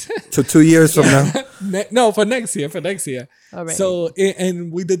to like. So 2 years from now. No, for next year. All right. So,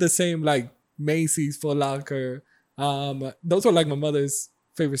 and we did the same like Macy's, Foot Locker. Those were like my mother's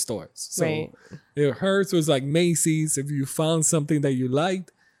favorite stores. So right. Hers was like Macy's. If you found something that you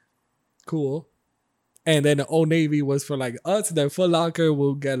liked, cool. And then the Old Navy was for like us. Then Foot Locker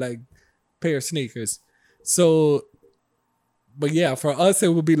will get like pair of sneakers. So, but yeah, for us, it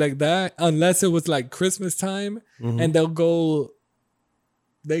would be like that unless it was like Christmas time and they would go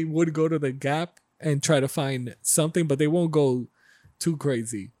to the Gap and try to find something, but they won't go too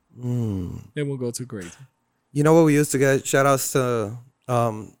crazy. They won't go too crazy. You know what we used to get? Shout outs to,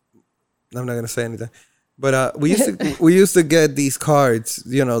 I'm not going to say anything, but we used to get these cards,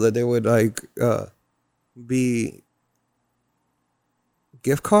 you know, that they would like be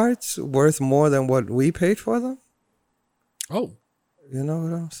gift cards worth more than what we paid for them. Oh. You know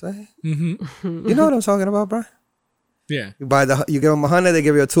what I'm saying? Mm-hmm. You know what I'm talking about, bro? Yeah. You give them $100, they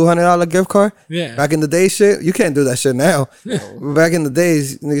give you a $200 gift card. Yeah. Back in the day, shit, you can't do that shit now. Back in the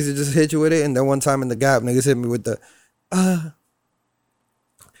days, niggas would just hit you with it, and then one time in the Gap, niggas hit me with the,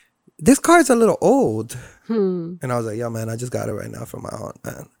 this card's a little old. And I was like, yo, man, I just got it right now from my aunt,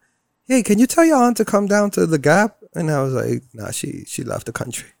 man. hey, can you tell your aunt to come down to the Gap? And I was like, nah, she left the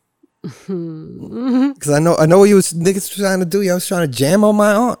country. Because I know what you was niggas trying to do. I was trying to jam on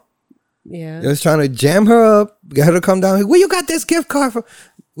my aunt. Yeah. I was trying to jam her up, get her to come down here. Where you got this gift card from?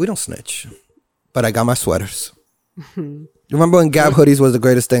 We don't snitch. But I got my sweaters. You remember when Gap hoodies was the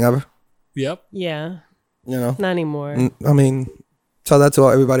greatest thing ever? Yep. Yeah. You know? Not anymore. I mean, tell that to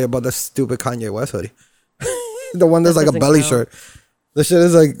everybody about the stupid Kanye West hoodie. The one that's like a belly shirt. The shit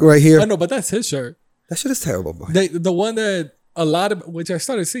is like right here. I know, but that's his shirt. That shit is terrible, boy. The one that a lot of, which I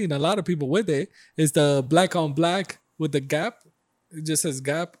started seeing a lot of people with it, is the black on black with the Gap. It just says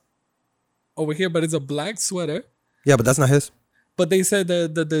Gap over here, but it's a black sweater. Yeah, but that's not his. But they said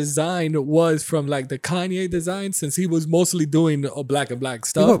that the design was from like the Kanye design, since he was mostly doing a black and black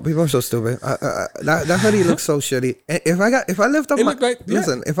stuff. People are so stupid. That hoodie looks so shitty. If I lift up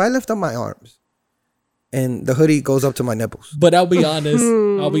if I lift up my arms and the hoodie goes up to my nipples. But I'll be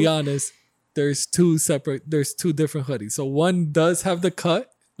honest. There's two different hoodies. So one does have the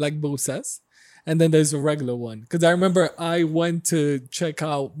cut, like Boo says, and then there's a regular one. Because I remember I went to check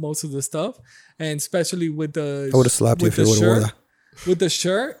out most of the stuff, and especially with the I would have slapped you if you would have worn that. With the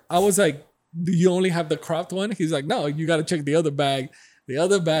shirt, I was like, "Do you only have the cropped one?" He's like, "No, you got to check the other bag. The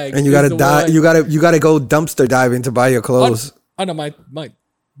other bag, and you got to die. You got to go dumpster diving to buy your clothes." Oh no, mine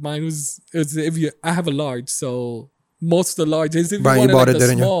was if you. I have a large, so most of the large is if Brian, you wanted you bought like it, the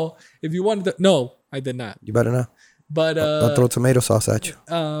didn't small. You? If you wanted the no, I did not. You better not. But I'll throw tomato sauce at you.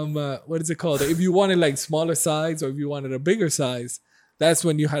 What is it called? If you wanted like smaller size or if you wanted a bigger size, that's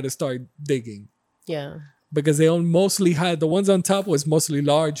when you had to start digging. Yeah. Because they mostly had the ones on top was mostly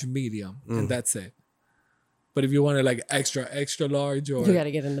large, medium, and that's it. But if you wanted like extra large or you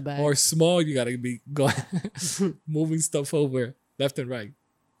gotta get in the bag. Or small, you gotta be going moving stuff over left and right.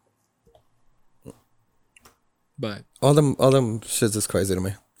 But all them shits is crazy to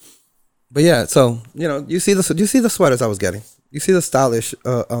me. But yeah, so you see the sweaters I was getting. You see the stylish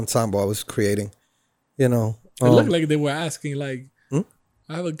ensemble I was creating. It looked like they were asking like,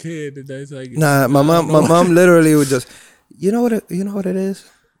 I have a kid that's like, nah. My mom literally would just, you know what it is.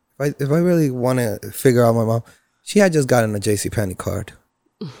 If I really want to figure out my mom, she had just gotten a Jcpenney card.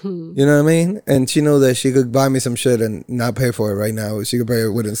 You know what I mean? And she knew that she could buy me some shit and not pay for it right now. She could pay it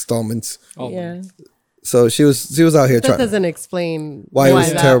with installments. Oh. Yeah. So she was out here trying. That doesn't explain why it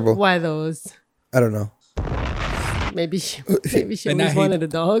was terrible. Why those? I don't know. Maybe she always wanted a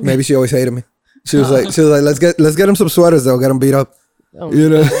dog. Maybe she always hated me. She was like, let's get him some sweaters though. Get him beat up. Oh you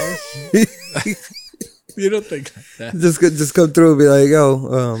know. You don't think like that? Just come through and be like,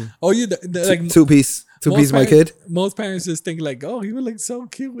 yo. Like two piece, my kid. Most parents just think like, oh, he would look so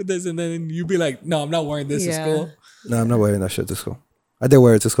cute with this, and then you be like, no, I'm not wearing this to school. No, I'm not wearing that shit to school. I did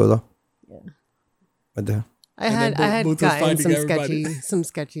wear it to school though. Yeah. I did. I had gotten some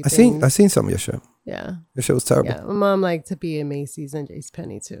sketchy things. I seen some of your shit. Yeah. Your shit was terrible. Yeah, my mom liked to be at Macy's and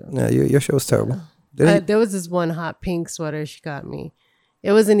Jcpenney too. Yeah, your shit was terrible. There was this one hot pink sweater she got me.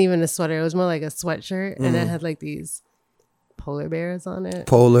 It wasn't even a sweater. It was more like a sweatshirt, and it had like these polar bears on it.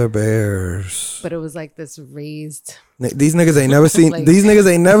 Polar bears. But it was like this raised. These niggas ain't never seen. Like, these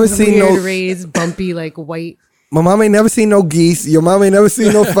niggas ain't never seen no raised, bumpy, like white. My mom ain't never seen no geese. Your mom ain't never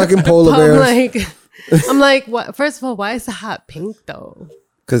seen no fucking polar bears. I'm like, what? First of all, why is it hot pink though?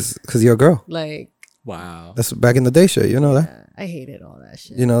 Cause you're a girl. Like, wow, that's back in the day shit. You know that. I hated all that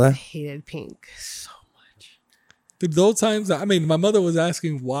shit. You know that. I hated pink so much. Dude, those times, I mean, my mother was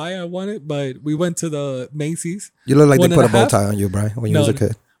asking why I wanted, but we went to the Macy's. You look like they put a bow tie on you, Brian, when you was a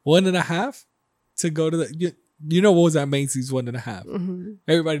kid. 1.5 to go to the. You know what was at Macy's 1.5? Mm-hmm.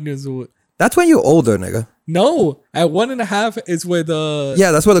 Everybody knew. That's when you're older, nigga. No, at 1.5 is where the.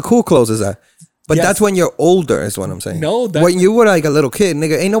 Yeah, that's where the cool clothes is at. But that's when you're older, is what I'm saying. No, when you were like a little kid,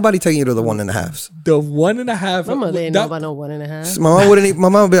 nigga, ain't nobody taking you to the 1.5s. The 1.5. My mother didn't know about no 1.5. My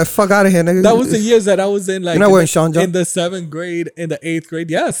mom would be like, "Fuck out of here, nigga." That was the years that I was in, like, you're not wearing Sean John? In the 7th grade, in the 8th grade.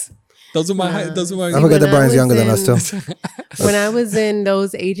 Yes, those are my. I forget that Brian's younger than us too. When I was in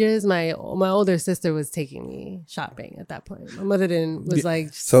those ages, my older sister was taking me shopping at that point. My mother was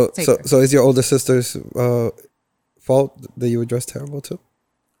like, so is your older sister's fault that you were dressed terrible too?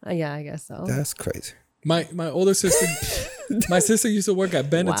 Yeah, I guess so. That's crazy. My older sister, my sister used to work at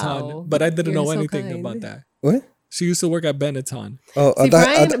Benetton, but I didn't know anything about that. What? She used to work at Benetton. Oh, see,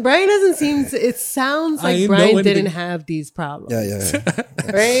 Brian doesn't seem. It sounds like Brian didn't have these problems.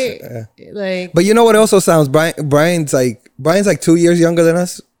 Yeah. Right? Yeah. Like, but you know what? Also sounds Brian's like 2 years younger than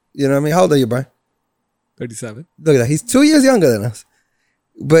us. You know what I mean? How old are you, Brian? 37. Look at that. He's 2 years younger than us,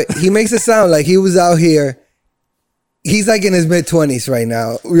 but he makes it sound like he was out here. He's like in his mid-20s right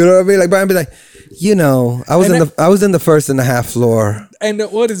now. You know what I mean? Like Brian be like, You know, I was in the first and a half floor. And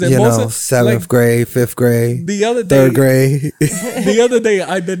what is it? You Most know, of, seventh like, grade, fifth grade, the other day, third grade. the other day,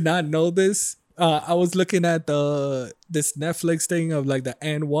 I did not know this. I was looking at this Netflix thing of like the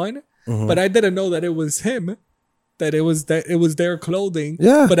and one, but I didn't know that it was him. That it was their clothing.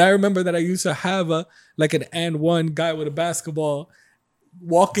 Yeah. But I remember that I used to have an and one guy with a basketball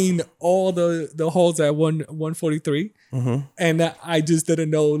walking all the halls at 143, and I just didn't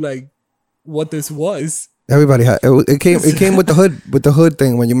know like what this was. Everybody had it. Came with the hood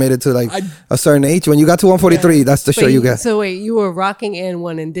thing when you made it to like a certain age. When you got to 143, that's the show you get. So wait, you were rocking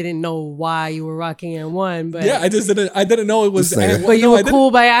N1 and didn't know why you were rocking N1, but Yeah, I didn't know it was But N1. but you No, were I didn't-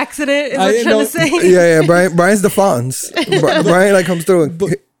 cool by accident. Is I what didn't you're trying to say? Yeah. Brian's the Fonz. Brian like comes through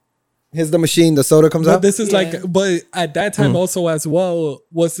and here's the machine. The soda comes But out. this is like, Yeah. but at that time also as well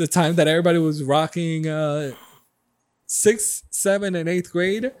was the time that everybody was rocking 6th, 7th, and 8th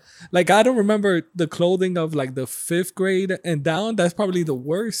grade. Like I don't remember the clothing of like the 5th grade and down. That's probably the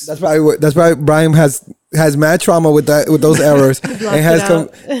worst. That's probably Brian has mad trauma with those errors and has come.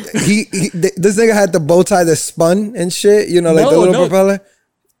 This nigga had the bow tie that spun and shit. You know, like the little propeller.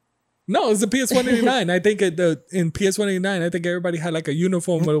 No, it's the PS189. I think in PS189, I think everybody had like a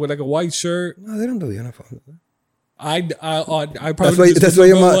uniform with like a white shirt. No, they don't do uniforms. I probably That's what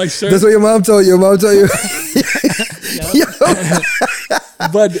your mom. white shirt. That's what your mom told you. Your mom told you.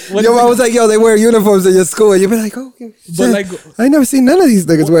 But when Your mom was like, "Yo, they wear uniforms in your school." And you'd be like, "Oh, shit. But like I ain't never seen none of these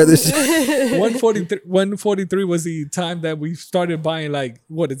niggas wear this shit." 143 was the time that we started buying like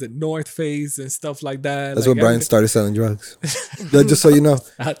what is it, North Face and stuff like that. That's like when Brian started selling drugs. Just so you know,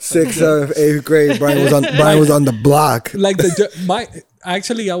 6th, 7th, 8th grade, Brian was on the block. Like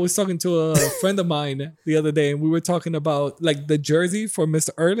actually, I was talking to a friend of mine the other day, and we were talking about like the jersey for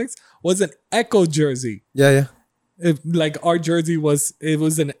Mr. Ehrlich's was an Echo jersey. Yeah. Like our jersey was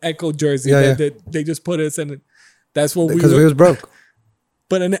an Echo jersey. Yeah. That they just put us in. That's what Because we was broke.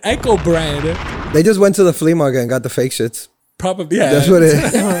 But an Echo brand, They just went to the flea market and got the fake shits. probably yeah. That's what it.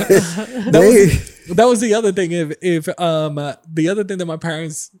 That was the other thing. If the other thing that my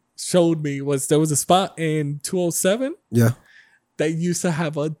parents showed me was there was a spot in 207 Yeah. that used to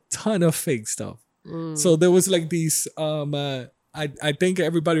have a ton of fake stuff. So there was like these I think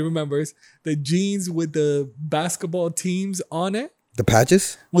everybody remembers the jeans with the basketball teams on it. The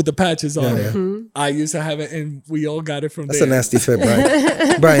patches? With the patches on it. Yeah. I used to have it and we all got it from That's there. a nasty fit,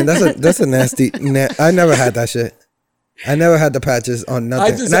 Brian. Brian, that's a nasty. I never had that shit. I never had the patches on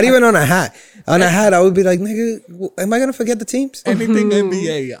nothing. Not even on a hat. On a hat, I would be like, nigga, am I gonna forget the teams? Anything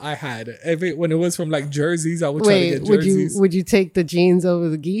NBA I had. When it was from like jerseys, I would try to get jerseys. would you take the jeans over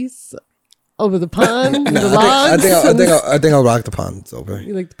the geese? Over the pond? the I logs? think I'll rock the ponds over.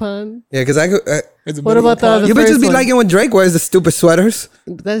 You like the pond? Yeah, because I could. What about the other You first bitches be one? liking when Drake wears the stupid sweaters.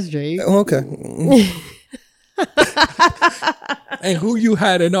 That's Drake. Oh, okay. And who you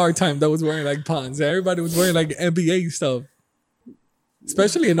had in our time that was wearing like ponds? Everybody was wearing like NBA stuff.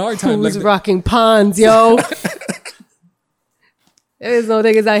 Especially in our time. Who's like rocking ponds, yo? There's no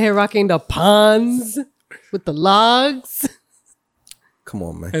niggas out here rocking the ponds with the logs. Come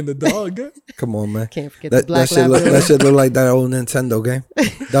on, man. and the dog. Come on, man. Can't forget the black that shit Labrador. that shit look like that old Nintendo game.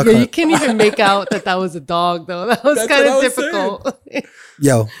 Duck Yeah, you Hunt. can't even make out that was a dog, though. That was That's kind what I of was difficult.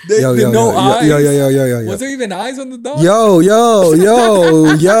 Yo, There- yo, there yo, no yo, eyes? yo, yo, yo, yo, yo, yo. Was there even eyes on the dog? Yo.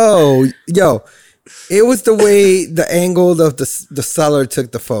 It was the way the angle of the seller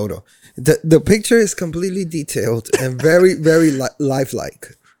took the photo. The picture is completely detailed and very, very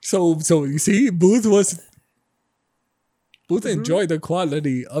lifelike. So you see, Booth enjoyed the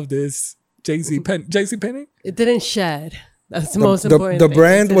quality of this Jcpenney. It didn't shed. That's the most important The thing.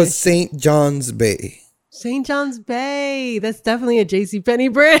 brand It was didn't- St. John's Bay. St. John's Bay. That's definitely a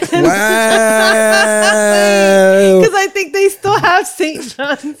JCPenney brand. Wow. Because I think they still have St.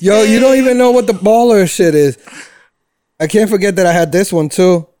 John's Yo, Bay. you don't even know what the baller shit is. I can't forget that I had this one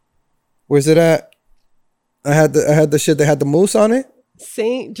too. Where's it at? I had the shit that had the moose on it.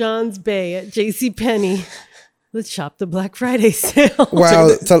 St. John's Bay at JCPenney. Let's shop the Black Friday sale. Wow.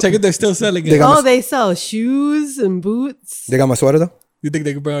 Check it, they're still selling it. They got Oh, they sell shoes and boots. They got my sweater though. You think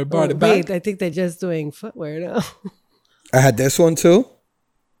they brought Oh, it back? wait, I think they're just doing footwear now. I had this one too.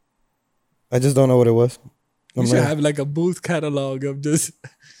 I just don't know what it was. You should have like a Booth catalog of just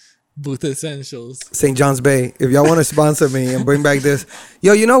Booth essentials. St. John's Bay. If y'all want to sponsor me and bring back this,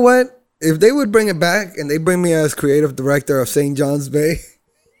 yo, you know what? If they would bring it back and they bring me as creative director of St. John's Bay,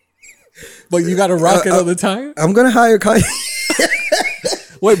 But you got to rock it all the time? I'm gonna hire Kanye.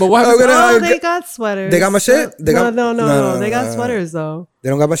 Wait, but what I'm happens? gonna Oh, hire. they got sweaters. They got my shit? They got- no. No, They got no. sweaters though. They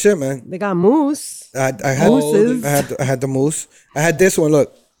don't got my shit, man. They got moose. I had Mooses. I had the moose. I had this one.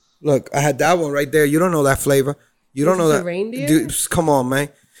 Look, Look, I had that one right there. You don't know that flavor. You don't know this that. a reindeer? Dude, come on, man.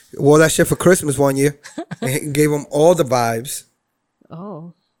 Wore that shit for Christmas one year. And gave them all the vibes.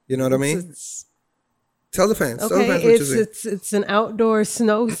 Oh. You know what I mean? It's- Tell the fans. Tell the Okay, fans what you see. it's an outdoor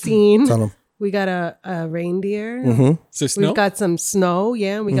snow scene. Tell them. We got a reindeer. Is it snow? We've got some snow.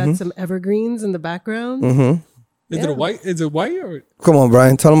 Yeah, we got some evergreens in the background. Is it a white? Is it white or? Come on,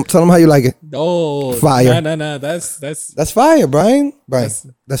 Brian. Tell them how you like it. Oh, Fire. No. That's fire, Brian.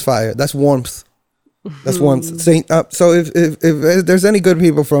 That's fire. That's warmth. That's warmth. So if there's any good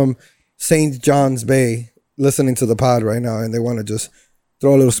people from St. John's Bay listening to the pod right now and they want to just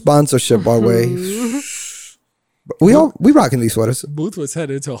throw a little sponsorship our way, we rocking these sweaters. Booth was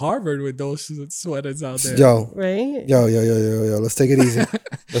headed to Harvard with those sweaters out there. Right? Yo. Let's take it easy.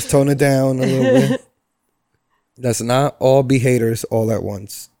 Let's tone it down a little bit. Let's not all be haters all at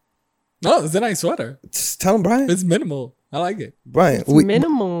once. No, it's a nice sweater. Just tell them, Brian. It's minimal. I like it. Brian,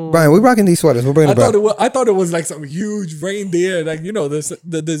 Minimal. Brian, we rocking these sweaters. We're bringing it back. I thought it was like some huge reindeer, like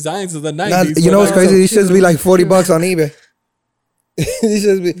the designs of the 90s. Now, you know what's crazy? These should be like $40 on eBay. These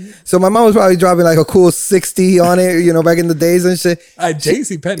should be. So my mom was probably dropping like a cool 60 on it, back in the days and shit. At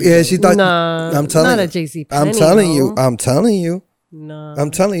Jcpenney. Yeah, she thought. Nah, I'm telling not you. at Jcpenney. I'm telling you. I'm telling you. No.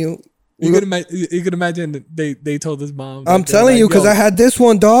 I'm telling you. You could imagine that they told his mom. I'm telling you because I had this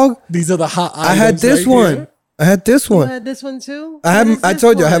one, dog. These are the hot items. I had this right one. here. I had this You one. had this one too? I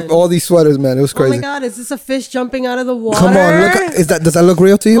told you I have all these sweaters, man. It was Oh crazy. my God, is this a fish jumping out of the water? Come on, look. Does that look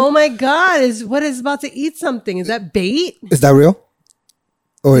real to you? Oh my God, what is about to eat something? Is that bait? Is that real?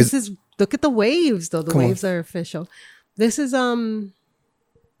 Or is Look at the waves though. The Come on. waves are official. This is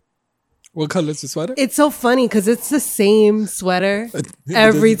What color is the sweater? it's so funny because it's the same sweater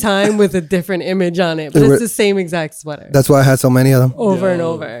every time with a different image on it, but it's the same exact sweater that's why I had so many of them. over and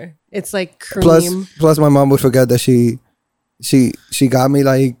Yo. over. It's like cream. Plus, my mom would forget that she got me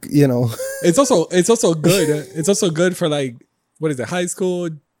like It's also good. It's also good for like what is it, high school,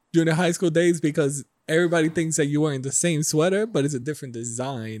 junior high school days, because everybody thinks that you're wearing the same sweater, but it's a different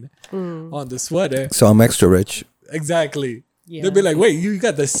design on the sweater. So I'm extra rich. Exactly. Yeah. They'll be like, "Wait, you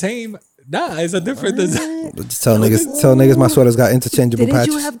got the same?" Nah, it's a different design. Just tell niggas my sweaters got interchangeable Didn't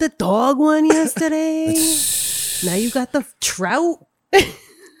patches. you have the dog one yesterday? Now you got the trout.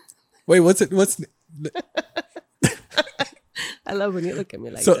 Wait, what's it? I love when you look at me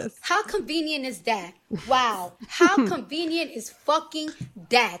like So- this. How convenient is that? Wow. How convenient is fucking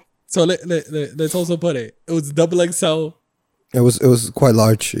that? So let's also put it. It was double XL It was quite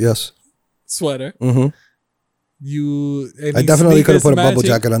large. Yes. sweater. Mm-hmm. I definitely could have put a bubble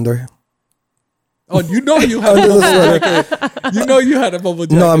jacket under. Oh, you had a bubble jacket. You know you had a bubble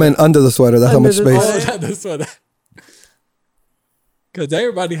jacket. No, I mean under the sweater. That's how much Under the space. Oh, the sweater. Because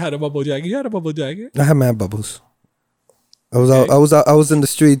everybody had a bubble jacket. You had a bubble jacket. I had mad bubbles. I was in the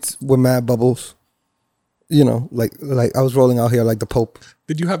streets with mad bubbles. Like I was rolling out here like the Pope.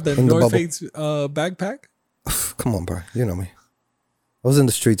 Did you have the In the North bubble. Face backpack? Come on, bro. You know me. I was in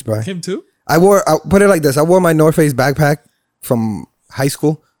the streets, bro. Him too? I put it like this. I wore my North Face backpack from high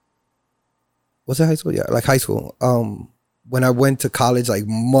school. Was it high school? Yeah, like high school. When I went to college, like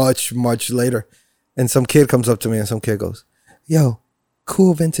much, much later, and some kid comes up to me and some kid goes, "Yo,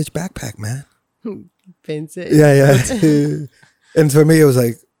 cool vintage backpack, man." Vincent. Yeah. And for me, it was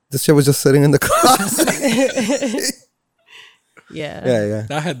like this shit was just sitting in the closet. Yeah.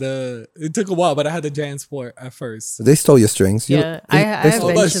 yeah. I had it tok a while, but I had the JanSport at first. They stole your strings. Yeah, I they have stole- Oh,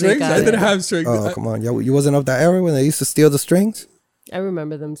 Eventually strings? got I didn't it. have strings. Oh, come on. You wasn't of that era when they used to steal the strings? I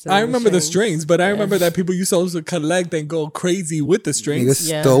remember them. I remember the strings, but I remember that people used to also collect and go crazy with the strings. Niggas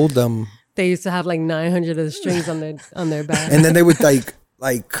Yeah. stole them. They used to have like 900 of the strings on their back. And then they would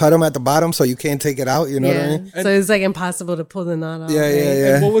like cut them at the bottom so you can't take it out. You know what I mean? So it's like impossible to pull the knot off. Yeah, right? yeah,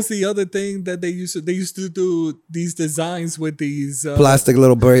 yeah. And what was the other thing that they used to do these designs with these Plastic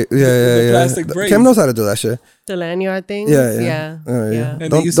little braid. Yeah. plastic braids. Kim knows how to do that shit. The lanyard thing. Yeah. And they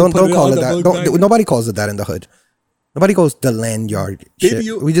Don't used to put don't it call on it the that. book Don't, bag. nobody calls it that in the hood. Nobody goes the lanyard Did shit.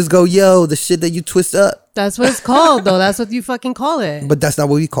 you- We just go, yo, the shit that you twist up. That's what it's called, though. That's what you fucking call it. But that's not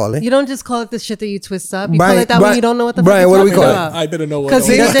what we call it. You don't just call it the shit that you twist up. You Brian- call it that when Brian- you don't know what the Brian, fuck what do you're we call talking it? about. I didn't know what Because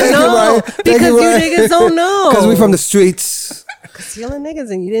that he was. doesn't Thank you, know. Brian. Thank Because you, you Brian. niggas don't know. Because we from the streets. Because you're the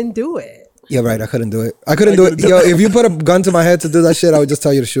niggas and you didn't do it. Yeah, right. I couldn't do it. I couldn't do it. Yo, if you put a gun to my head to do that shit, I would just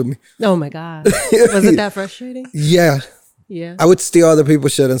tell you to shoot me. Oh my God. Was it that frustrating? Yeah. Yeah. I would steal other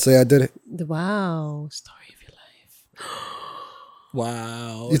people's shit and say I did it. Wow. Story of your life.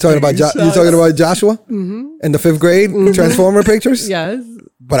 Wow. You talking about you talking about Joshua in the 5th grade Transformer pictures? Yes.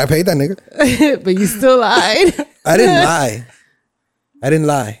 But I paid that nigga. But you still lied. I didn't lie. I didn't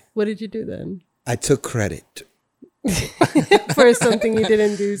lie. What did you do then? I took credit. for something you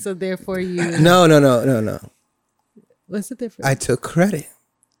didn't do, so therefore you. No. What's the difference? I took credit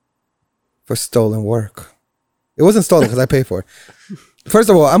for stolen work. It wasn't stolen because I paid for it. First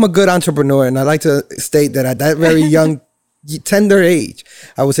of all, I'm a good entrepreneur, and I like to state that at that very young, tender age,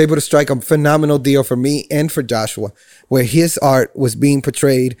 I was able to strike a phenomenal deal for me and for Joshua, where his art was being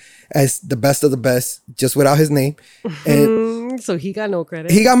portrayed as the best of the best, just without his name. And so he got no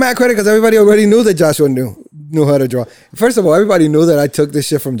credit. he got mad credit because everybody already knew that Joshua knew how to draw. First of all, everybody knew that I took this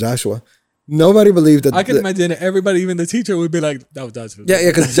shit from Joshua. Nobody believed that. I can imagine everybody, even the teacher, would be like, "That was Joshua." Yeah,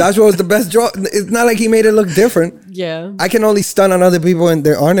 because Joshua was the best draw. It's not like he made it look different. Yeah. I can only stun on other people and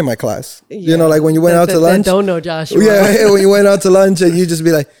they aren't in my class. Yeah. You know, like when you went out to lunch. Don't know Joshua. Yeah, when you went out to lunch and you just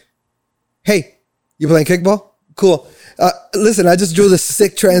be like, "Hey, you playing kickball? Cool. Listen, I just drew this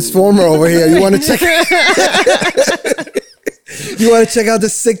sick transformer over here. You want to check? You want to check out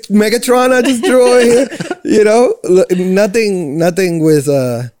this sick Megatron I just drew over here? You know, nothing with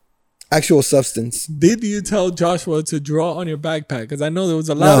actual substance." Did you tell Joshua to draw on your backpack? Because I know there was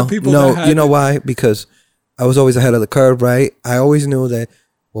a lot of people. No, that had you know why? Because I was always ahead of the curve, right? I always knew that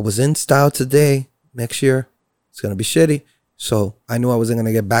what was in style today, next year, it's gonna be shitty. So I knew I wasn't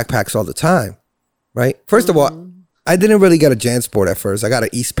gonna get backpacks all the time, right? First of all, I didn't really get a JanSport at first. I got an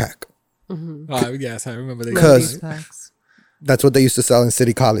Eastpak. Yes, I remember that. Because that's what they used to sell in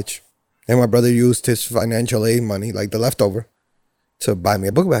City College. And my brother used his financial aid money, like the leftover, to buy me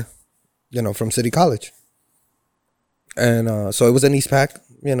a book bag, you know, from City College. And so it was an Eastpak,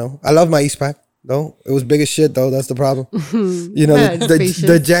 you know. I love my Eastpak, though. It was big as shit, though. That's the problem. You know,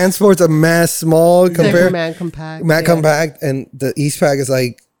 the JanSports are mass small compared. Mad compact. Compact. And the Eastpak is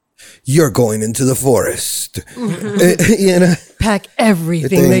like, you're going into the forest. You know? Pack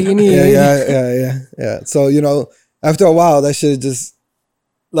everything that you need. Yeah. So, you know, after a while, that shit just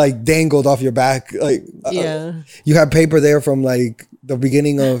like dangled off your back. Like, you had paper there from like the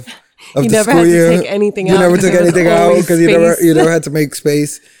beginning of you the never school had year. to take anything you out. never took anything out because you never had to make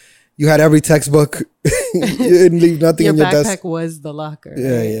space. You had every textbook. You didn't leave nothing in your desk. Your backpack was the locker.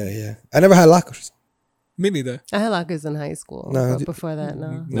 Yeah. I never had lockers. Me neither. I had lockers in high school. No, but before that,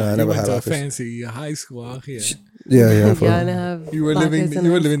 no. No, I never had a lockers. Fancy high school out here. Yeah. You were living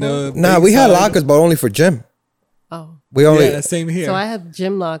the. Nah, we had lockers, but only for gym. Oh. We only. Yeah, same here. So I had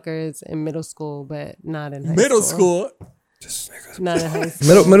gym lockers in middle school, but not in high middle school. Not in high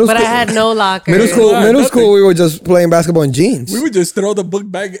school. Middle but school. I had no lockers. Middle school, we were just playing basketball in jeans. We would just throw the book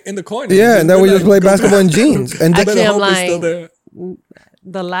bag in the corner. Yeah, and then we just play basketball in jeans. And actually, I'm lying.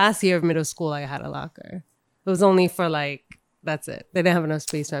 The last year of middle school, I had a locker. It was only for like, that's it. They didn't have enough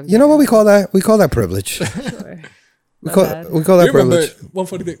space for everything. You know what we call that? We call that privilege. Sure. We call that privilege. One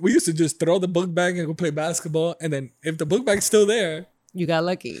funny thing. We used to just throw the book bag and go play basketball. And then if the book bag's still there, you got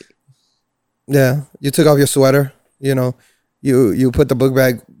lucky. Yeah. You took off your sweater, you know. You put the book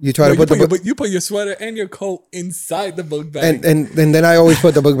bag. You try to put the book. You put your sweater and your coat inside the book bag. And then I always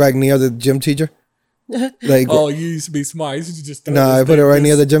put the book bag near the gym teacher. Like, oh, you used to be smart. You used to just I put it right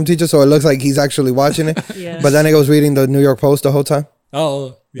near the gym teacher, so it looks like he's actually watching it. Yeah. But then I was reading the New York Post the whole time.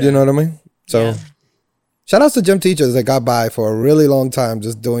 Oh, yeah. You know what I mean? So, shout outs to gym teachers that got by for a really long time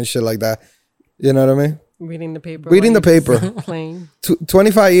just doing shit like that. You know what I mean? Reading the paper. Playing.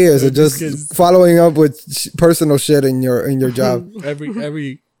 25 years of just following up with personal shit in your job.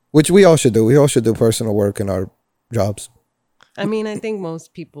 every Which we all should do. We all should do personal work in our jobs. I mean, I think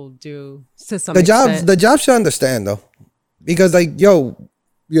most people do to some extent. The jobs should understand though. Because like, you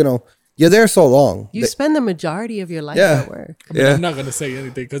know, you're there so long. You spend the majority of your life at work. I'm not going to say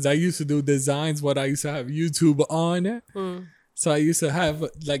anything because I used to do designs. What I used to have YouTube on. So I used to have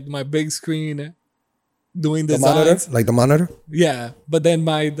like my big screen doing designs. The monitor? Yeah. But then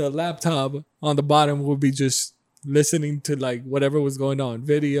the laptop on the bottom would be just listening to like whatever was going on.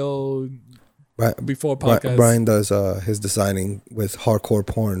 Video before podcast. Brian does his designing with hardcore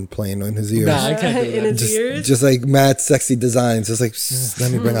porn playing in his ears. Nah, I can't do that. In his ears? Just like mad sexy designs. Just like,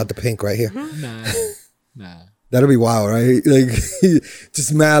 let me bring out the pink right here. Nah. That'll be wild, right? Like,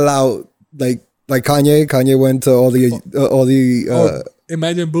 just mad out. Like Kanye. Kanye went to all the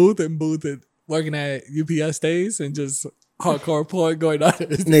imagine Booth working at UPS days and just hardcore porn going on.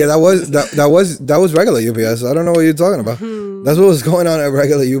 Nigga, that was regular UPS. I don't know what you're talking about. That's what was going on at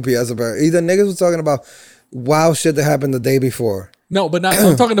regular UPS. Apparently, either niggas was talking about wild shit that happened the day before. No, but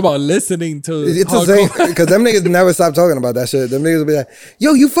I'm talking about listening to. It's the same because them niggas never stop talking about that shit. Them niggas will be like,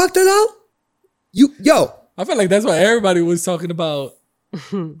 "Yo, you fucked her though? Yo." I feel like that's what everybody was talking about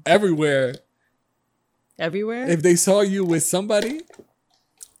everywhere. Everywhere? If they saw you with somebody.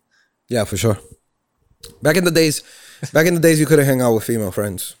 Yeah, for sure. Back in the days, you couldn't hang out with female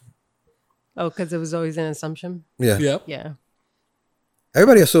friends. Oh, because it was always an assumption. Yeah. Yep. Yeah.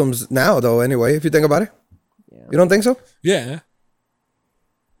 Everybody assumes now, though. Anyway, if you think about it, Yeah. you don't think so? Yeah.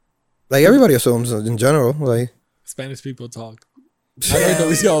 Like everybody assumes in general. Like, Spanish people talk. I heard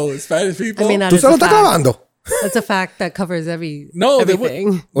those, yo, Spanish people. I mean, that tú is se lo a estás fact. clavando. That's a fact that covers No, they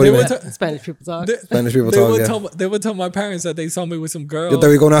everything. What do you would mean? Spanish people talk. Spanish people they talk, would yeah. they would tell my parents that they saw me with some girl. Yo te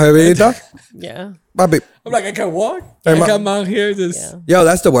vi con una jevita. Yeah. Papi. I'm like, I can't walk. Hey, I come out here just. Yeah. Yo,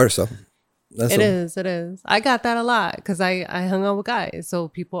 that's the worst, though. That's It the- is. It is. I got that a lot because I hung out with guys. So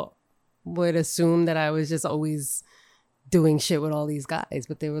people would assume that I was just always doing shit with all these guys,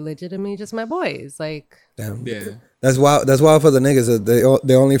 but they were legitimately just my boys. Like, Damn. Yeah. That's wild. That's wild for the niggas that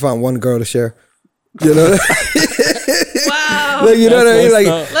they only found one girl to share. You know, wow. like, you know what I mean? That's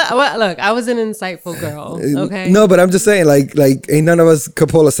Like, messed Look, I was an insightful girl. Okay. no, but I'm just saying, like, ain't none of us could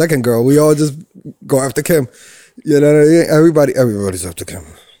pull a second girl. We all just go after Kim. You know what I mean? Everybody's after Kim.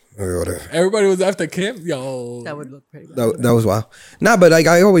 Everybody was after Kim. Yo. That would look pretty bad. That was wild. Nah, but like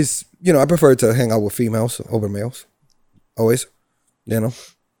I always, I prefer to hang out with females over males. Always,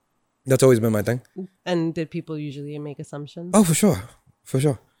 that's always been my thing. And did people usually make assumptions? Oh, for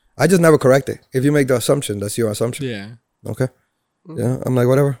sure. I just never correct it. If you make the assumption, that's your assumption. Yeah. Okay. Yeah, I'm like,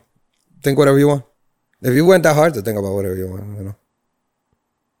 whatever. Think whatever you want. If you went that hard to think about whatever you want,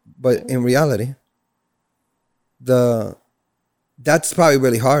 But in reality, that's probably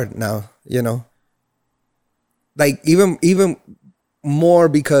really hard now, Like even more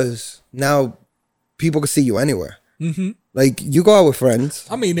because now people can see you anywhere. Mm-hmm. Like you go out with friends.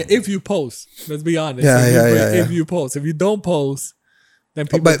 I mean, if you post, let's be honest. Yeah, If you post, if you don't post, then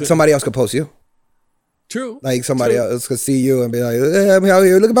people. But somebody else could post you. True. Like somebody True. else could see you and be like, hey, I'm out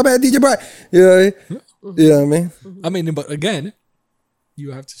here. Look at my man, DJ Brian. You know what I mean? I mean, but again,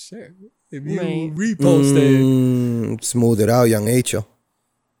 you have to share. If you Right. repost it, Smooth it out, Young H.O.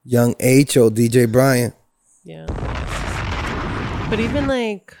 Young H.O. DJ Brian. Yeah. But even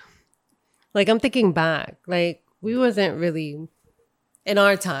like I'm thinking back, like we wasn't really in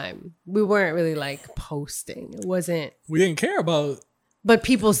our time. We weren't really like posting. It wasn't. we didn't care about. But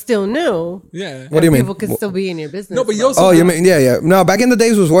people still knew. Yeah. What do you mean? People could still be in your business. No, but you though. also. Oh, you mean, yeah. No, back in the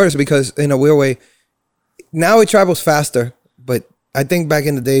days was worse because in a weird way, now it travels faster. But I think back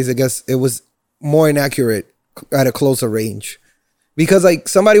in the days, I guess it was more inaccurate at a closer range. Because like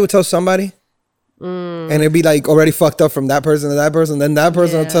somebody would tell somebody and it'd be like already fucked up from that person to that person. Then that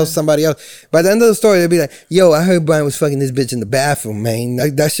person would tell somebody else. By the end of the story, they'd be like, yo, I heard Brian was fucking this bitch in the bathroom, man.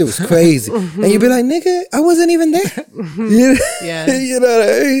 Like, that shit was crazy. And you'd be like, nigga, I wasn't even there. Yeah. You know what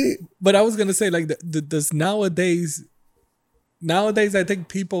I mean? But I was gonna say like this nowadays, I think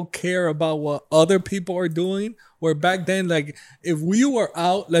people care about what other people are doing. Where back then, like if we were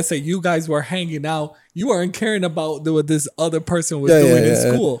out, let's say you guys were hanging out, you weren't caring about what this other person was doing in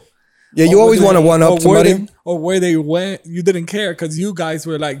school. Yeah, you Or always where want to they- one up or where somebody. or where they went. You didn't care because you guys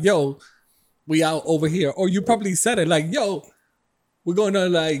were like, "Yo, we out over here," or you probably said it like, "Yo, we're going to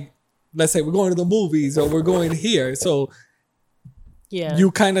like, let's say we're going to the movies or we're going here." So Yeah.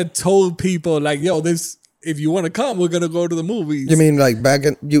 you kind of told people like, "Yo, this if you want to come, we're gonna go to the movies." You mean like back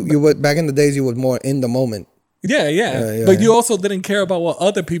in you would back in the days you were more in the moment. Yeah. But you also didn't care about what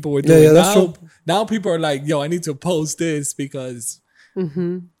other people were doing. Yeah, that's true. Now people are like, "Yo, I need to post this because."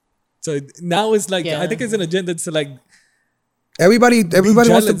 So now it's like I think it's an agenda to like Everybody be wants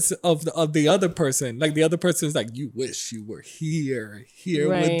jealous to. of the other person. Like the other person is like, you wish you were here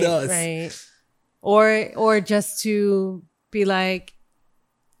with us, Right. Or just to be like,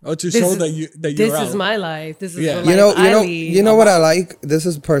 or to This show is- that you're this out. is my life. This is Yeah. the You know, life I lead. you know what I like. This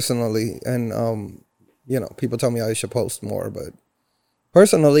is personally, and people tell me I should post more, but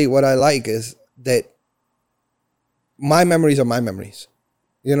personally, what I like is that my memories are my memories.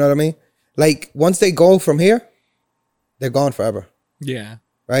 You know what I mean? Like once they go from here, they're gone forever. Yeah.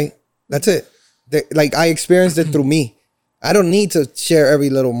 Right? That's it. Like I experienced it through me. I don't need to share every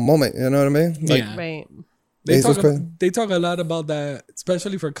little moment. You know what I mean? Like, Yeah. Right. They talk a lot about that,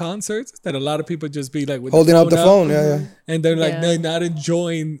 especially for concerts, that a lot of people just be like with holding the up the phone. Yeah. and they're like Yeah. they're not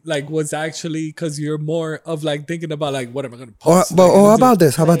enjoying like what's actually because you're more of like thinking about like what am I gonna Or, post? but Like, how is it about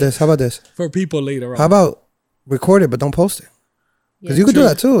this? How about this? How about this? for people later on? How about record it but don't post it? Because you could do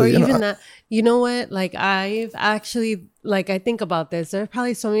that too. Or You know? even that. You know what? Like I've actually I think about this. There are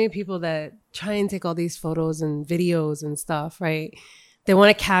probably so many people that try and take all these photos and videos and stuff, right? They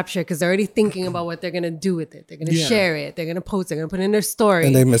want to capture because they're already thinking about what they're gonna do with it. They're gonna Yeah. share it. They're gonna post. They're gonna put it in their story.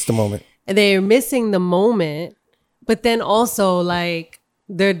 And they missed the moment. And they're missing the moment, but then also like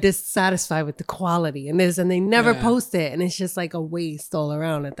they're dissatisfied with the quality and this, and they never Yeah. post it, and it's just like a waste all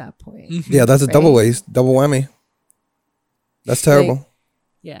around at that point. Yeah, that's a double waste, double whammy. That's terrible.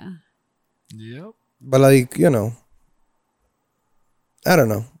 Yeah. Yep. But like, you know, I don't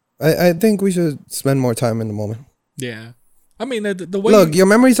know. I think we should spend more time in the moment. Yeah. I mean, the way... Look, your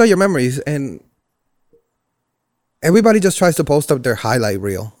memories are your memories, and everybody just tries to post up their highlight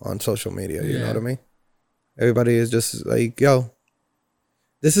reel on social media. You know what I mean? Everybody is just like, yo,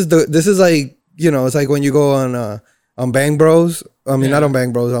 this is like, you know, it's like when you go on Bang Bros. I mean, not on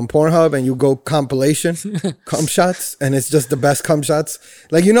Bang Bros, on Pornhub, and you go compilation cum shots, and it's just the best cum shots.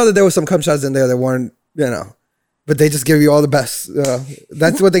 Like, you know that there were some cum shots in there that weren't, you know, but they just give you all the best.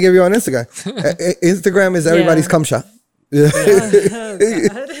 That's what they give you on Instagram. Instagram is everybody's cum shot.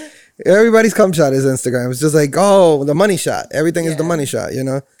 Everybody's cum shot is Instagram. It's just like, oh, the money shot. Everything is the money shot, you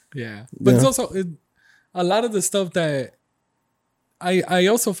know? Yeah. But it's also a lot of the stuff that I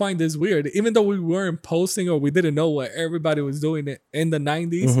also find this weird. Even though we weren't posting or we didn't know what everybody was doing in the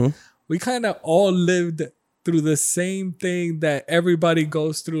 90s, we kind of all lived through the same thing that everybody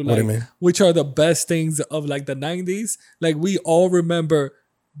goes through. Like, what do you mean? Which are the best things of like the 90s. Like, we all remember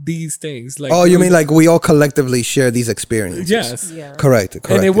these things. Like, oh, you mean like we all collectively share these experiences? Yes. Yeah. Correct.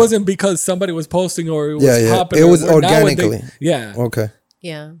 And it wasn't because somebody was posting or it was popular. It was Where organically. Okay.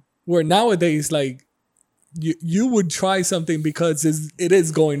 Yeah. Where nowadays, like, you would try something because it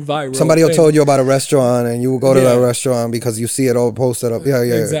is going viral. Somebody will told you about a restaurant, and you will go to that restaurant because you see it all posted up. Yeah.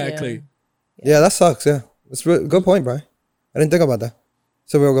 Exactly. Yeah, that sucks. Yeah, it's a good point, Brian. I didn't think about that.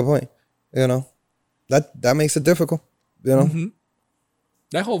 It's a real good point. You know, that makes it difficult. You know,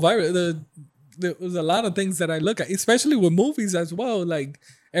 That whole viral. There was a lot of things that I look at, especially with movies as well. Like,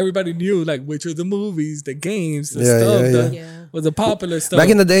 everybody knew like which are the movies, the games, the stuff was the popular stuff. Back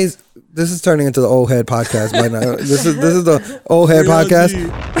in the days, this is turning into the old head podcast right now. This is the old head podcast.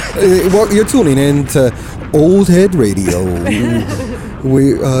 You're tuning in to Old Head Radio.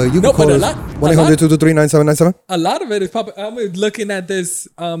 You can call us 1-800-223-9797. A lot of it is popular. I'm looking at this.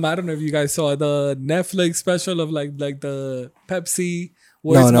 I don't know if you guys saw the Netflix special of like the Pepsi. I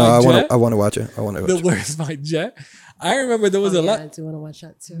want to watch it. I want to watch it. Where's My Jet? I remember there was a lot. I do want to watch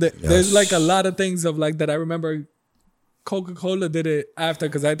that too. There's like a lot of things of like that I remember. Coca-Cola did it after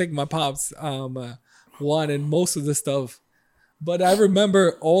because I think my pops wanted most of the stuff. But I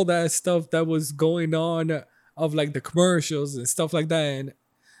remember all that stuff that was going on of like the commercials and stuff like that. And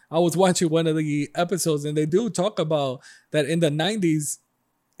I was watching one of the episodes and they do talk about that in the 90s.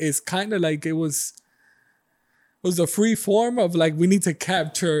 It's kind of like it was a free form of like we need to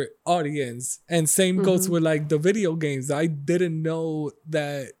capture audience, and same goes with like the video games. I didn't know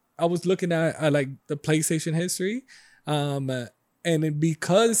that. I was looking at like the PlayStation history, and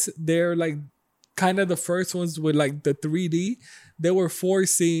because they're like kind of the first ones with like the 3D, they were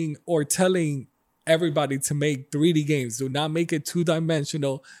forcing or telling everybody to make 3D games. Do not make it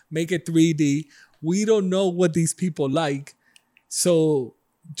 2-dimensional, make it 3D. We don't know what these people like, so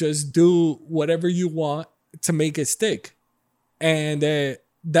just do whatever you want to make it stick. And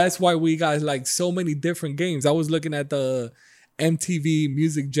that's why we got like so many different games. I was looking at the MTV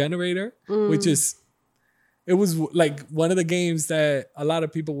Music Generator, which is, it was like one of the games that a lot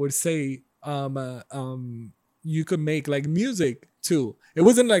of people would say you could make like music too. It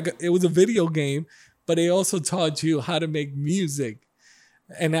wasn't like, it was a video game, but it also taught you how to make music.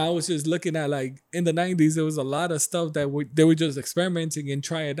 And I was just looking at like in the 90s, there was a lot of stuff that they were just experimenting and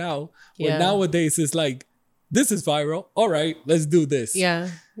trying it out. But nowadays it's like, this is viral. All right, let's do this. Yeah.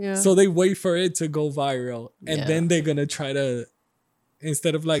 So they wait for it to go viral, and then they're gonna try to,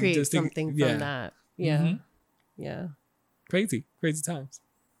 instead of like create just something from that. Yeah. Yeah. Crazy times.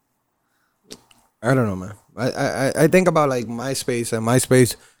 I don't know, man. I think about like MySpace, and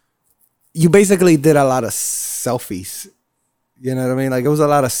MySpace, you basically did a lot of selfies. You know what I mean? Like it was a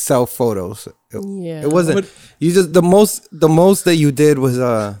lot of self photos. It wasn't. You just the most that you did was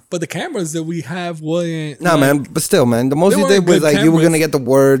But the cameras that we have weren't. Nah, man. But still, man, the most you did was like you were gonna get the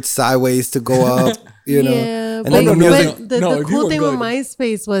word sideways to go up. You know. Yeah, and but then the music. the cool thing with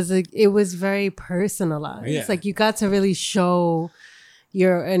MySpace was it was very personalized. Yeah. Like you got to really show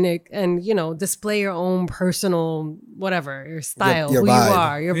your and you know, display your own personal whatever, your style, your who vibe. you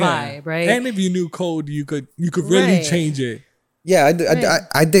are, your vibe, right? And if you knew code, you could really change it. Yeah,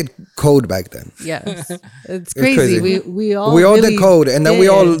 I did code back then. Yes, it's crazy. We all did code, and then we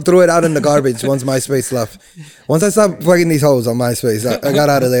all threw it out in the garbage once MySpace left. Once I stopped fucking these hoes on MySpace, I got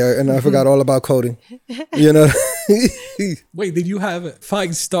out of there, and I forgot all about coding. You know. Wait, did you have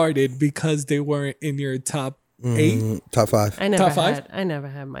 5 started because they weren't in your top 8? Top 5. I never top 5? had. I never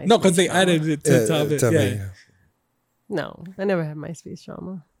had MySpace. No, because they added it to top 8. Yeah. No, I never had MySpace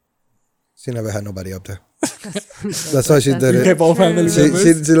trauma. She never had nobody up there. That's why she did it. Kept all family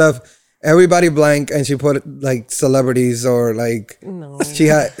members. She left. everybody blank, and she put like celebrities or like No. she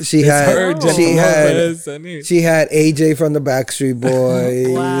had her, she had Jennifer AJ from the Backstreet Boys.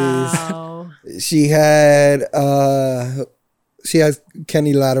 Wow. She had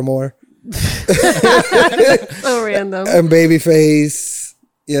Kenny Lattimore So random. and Babyface.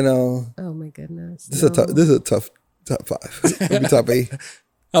 You know, Oh my goodness. this is a tough top 5. Maybe top 8.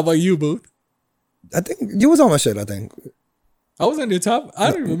 How about you, Booth? I think you was on my shit. I think. I was on your top.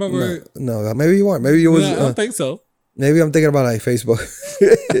 I don't remember. No, maybe you weren't. Maybe you was. No, I don't think so. Maybe I'm thinking about like Facebook.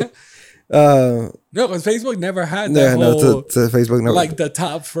 No, because Facebook never had that whole to Facebook. No, like the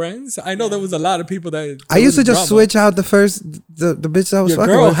top friends. I know there was a lot of people that I used to just switch out the bitch I was Your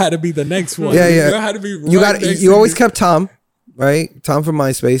fucking girl with. had to be the next one. Yeah, Your yeah. girl had to be. You always kept Tom, right? Tom from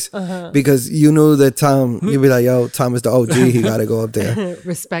MySpace, because you knew that Tom. You'd be like, yo, Tom is the OG. He got to go up there.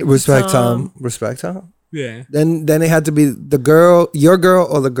 Respect Tom. Respect Tom. Yeah. Then it had to be the girl, your girl,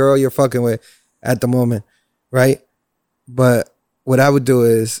 or the girl you're fucking with at the moment, right? But what I would do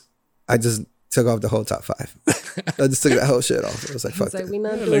is I just took off the whole top 5. I just took that whole shit off. I was like, fuck It's like, it. we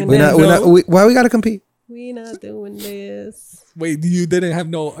not Like, doing this. Why we gotta compete? We not doing this. Wait, you didn't have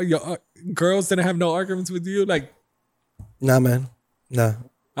your girls didn't have no arguments with you? Like, Nah, man. Nah.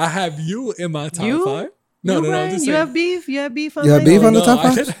 I have you in my top You? 5. No, You, no, I'm Brian? just You saying. have beef? You have beef on You have my beef on name? the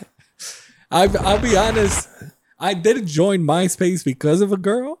top 5? I'll be honest. I didn't join MySpace because of a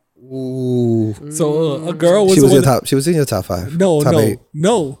girl. Ooh. So a girl was She was the your one top. She was in your top 5. No, top no, 8.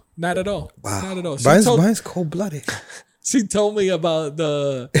 no, not at all. Wow. Not at all. Brian's cold blooded. She told me about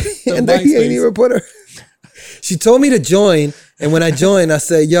the And then he ain't MySpace. even put her. She told me to join, and when I joined, I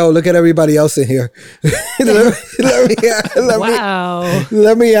said, "Yo, look at everybody else in here. let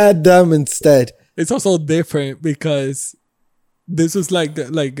me add them instead." It's also different because this was like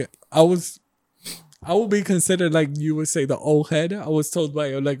I would be considered, like you would say, the old head. I was told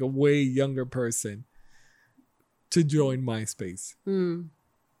by like a way younger person to join MySpace.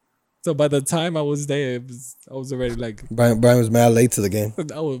 So by the time I was there, I was already like Brian was mad late to the game.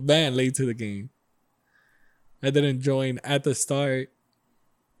 I was man late to the game. I didn't join at the start.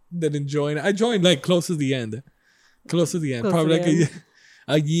 I joined like close to the end. Probably like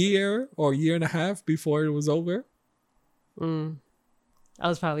a year or a year and a half before it was over. I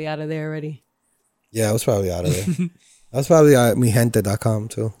was probably out of there already. Yeah, I was probably out of there. I was probably at mijente.com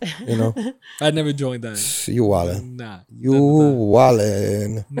too. You know, I never joined that. you wildin'. Nah. You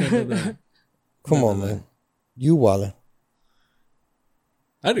wildin'. None of that. Come on, man. You wildin'.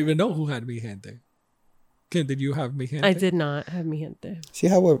 I don't even know who had Mi Gente. Ken, did you have Mi Gente? I did not have mi gente. She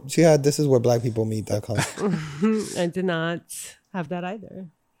had this is where black people meet.com. I did not have that either.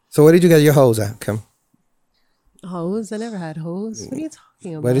 So where did you get your hoes at, Kim? Hoes? I never had hoes. What are you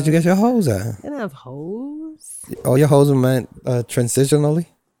talking about? Where did you get your hoes at? I didn't have hoes. All your hoes were meant transitionally?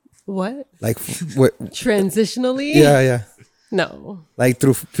 What? Like, what? Transitionally? Yeah. No. Like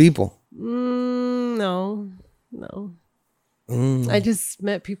through people? No. I just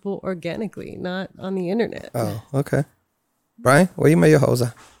met people organically, not on the internet. Oh, okay. Brian, where you met your hoes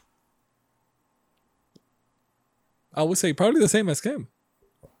at? I would say probably the same as Kim.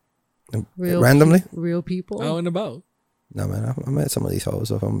 Randomly? Real people. Out and about. No, man. I met some of these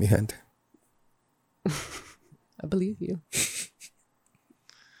hoes from mi gente. I believe you.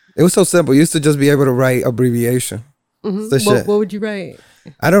 It was so simple. You used to just be able to write abbreviation. The shit. What would you write?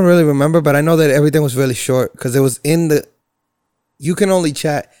 I don't really remember, but I know that everything was really short because it was in the. You can only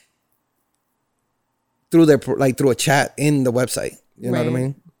chat through through a chat in the website. You know what I Right.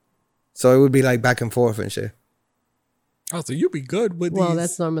 mean? So it would be like back and forth and shit. Oh, so you'd be good with Well, these.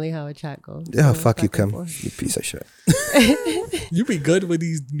 that's normally how a chat goes. Yeah, So fuck you, back and Kim. forth. You piece of shit. You'd be good with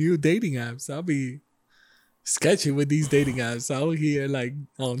these new dating apps. I'll be sketchy with these dating apps. I'll hear like,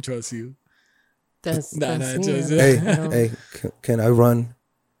 I don't trust you. That's Nah, me. just- Hey, can I run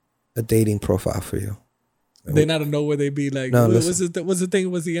a dating profile for you? Then out of nowhere they be like, No, what's the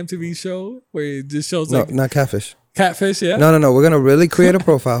thing? Was the MTV show where it just shows No, like not catfish. catfish? Yeah. No. We're gonna really create a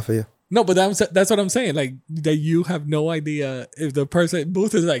profile for you. No, but that's what I'm saying. Like that, you have no idea if the person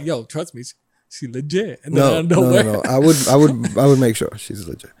Booth is like, yo, trust me, she legit. And then out of nowhere, No. I would make sure she's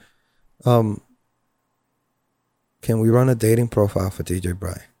legit. Can we run a dating profile for DJ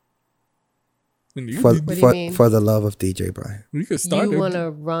Brian? What do you mean? For the love of DJ Brian. We could start. You it. want to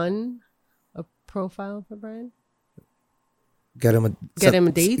run a profile for Brian? Get him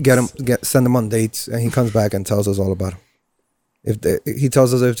dates. Send him on dates, and he comes back and tells us all about him. He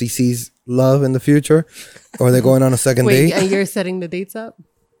tells us if he sees love in the future, or they're going on a second Wait, date. and you're setting the dates up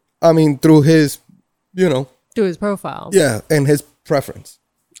I mean, through his, through his profile. yeah, and his preference.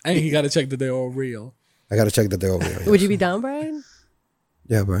 And he got to check that they're all real. I gotta check that they're over here. Would you be down, Brian?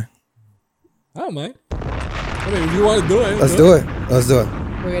 Yeah, Brian. I don't mind. I mean, if you want to do it, Let's do it. Let's do it.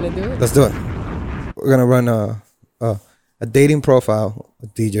 We're gonna do it. Let's do it. We're gonna run a dating profile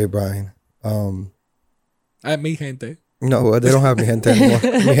with DJ Brian. At Mi Gente. No, they don't have Mi Gente anymore.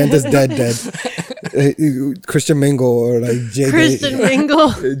 Mi Gente's dead. Christian Mingle or like J Christian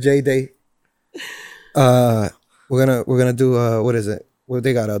Mingle. J Day. We're gonna do what is it? What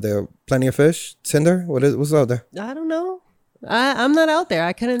they got out there? Plenty of Fish? Tinder? What's out there? I don't know. I'm not out there.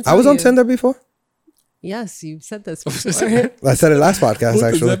 I couldn't. I was tell on you. Tinder before. Yes, you've said this before. I said it last podcast It's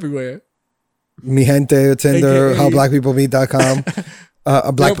actually. everywhere. Mi Gente, Tinder, AKA. howblackpeoplemeet.com.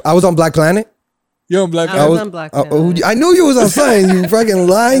 I was on Black Planet. You're on Black I was Planet. on Black Planet. I knew you was on something. You fucking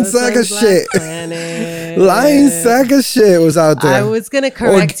lying sack of shit. Lying sack of shit was out there. I was gonna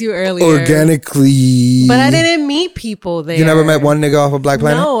correct you earlier. Organically. But I didn't meet people there. You never met one nigga off of Black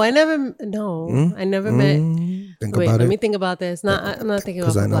Planet? No, I never. No, I never met. Think Wait, about let it. me think about this. I'm not thinking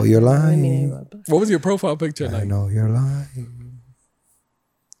about. Because I know Black you're Planet. Let me lying. think about Black- What was your profile picture I like? know you're lying.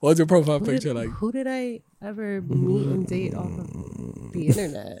 What was your profile Who picture did, like? who did I ever meet and date off of the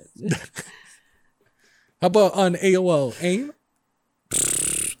internet? How about on AOL? AIM?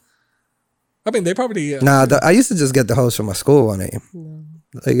 I mean, they probably. Nah, I used to just get the host from my school on AIM.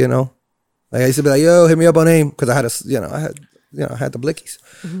 Like, you know, like I used to be like, yo, hit me up on AIM. Because I had I had the blickies.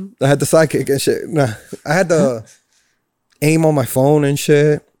 I had the sidekick and shit. Nah, I had the AIM on my phone and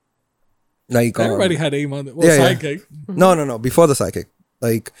shit. Now you call Everybody had AIM on it. Well, Yeah, yeah. Sidekick. No. Before the sidekick.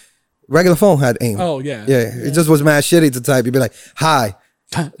 Like, regular phone had AIM. Oh, yeah. Yeah, it just was mad shitty to type. You'd be like, hi,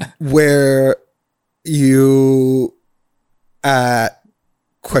 where you at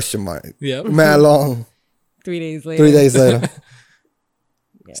question mark. Yeah. Mad long. 3 days later. 3 days later.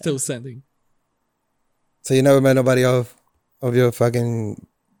 Still sending. So you never met nobody of your fucking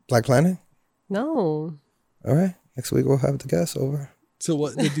Black Planet? No. All right. Next week we'll have the guests over. So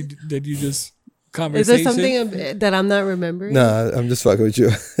what did you just Is conversation? there something that I'm not remembering? Nah, I'm just fucking with you.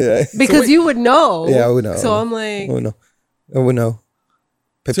 Yeah. Because you would know. Yeah, I would know. So I'm like, I would know. I would know.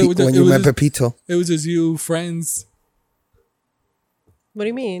 So it was just- when it you was met just- Pepito. It was just you, friends. what do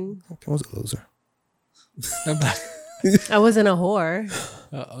you mean? I was a loser. I'm like, I wasn't a whore.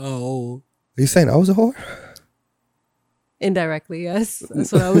 oh, Are you saying I was a whore? Indirectly, yes.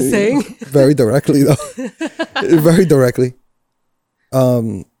 That's what I was saying. Very directly, though. Very directly.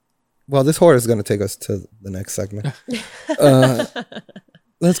 Well, this whore is going to take us to the next segment.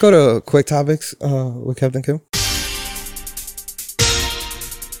 Let's go to quick topics with Captain Kim.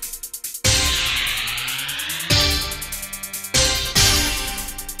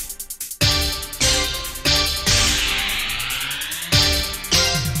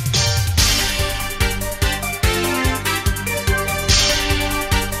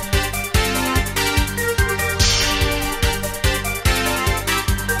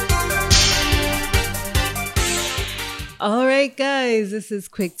 All right, guys, this is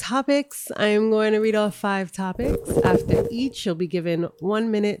Quick Topics. I'm going to read off 5 topics. After each, you'll be given 1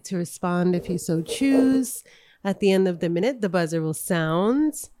 minute to respond if you so choose. At the end of the minute, the buzzer will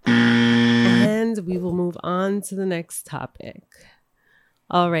sound, and we will move on to the next topic.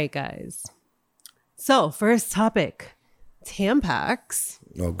 All right, guys. So, first topic, Tampax.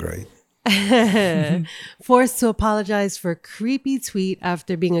 Oh, great. Forced to apologize for creepy tweet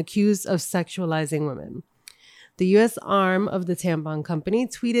after being accused of sexualizing women. The U.S. arm of the tampon company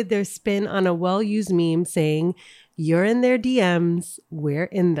tweeted their spin on a well-used meme saying, "You're in their DMs, we're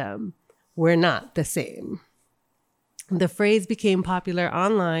in them. We're not the same." The phrase became popular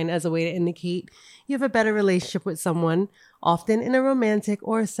online as a way to indicate you have a better relationship with someone, often in a romantic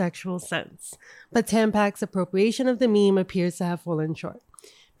or sexual sense. But Tampac's appropriation of the meme appears to have fallen short.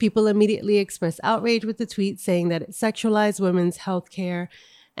 People immediately expressed outrage with the tweet, saying that it sexualized women's health care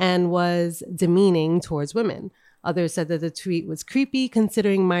and was demeaning towards women. Others said that the tweet was creepy,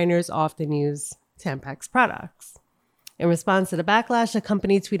 considering minors often use Tampax products. In response to the backlash, the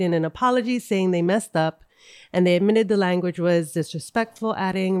company tweeted an apology saying they messed up, and they admitted the language was disrespectful,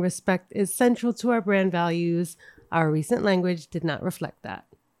 adding, "Respect is central to our brand values. Our recent language did not reflect that."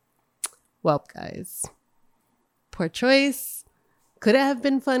 Well, guys, poor choice. Could it have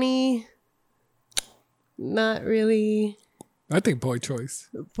been funny? Not really. I think poor choice.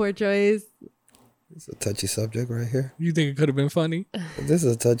 Poor choice. It's a touchy subject right here. You think it could have been funny? This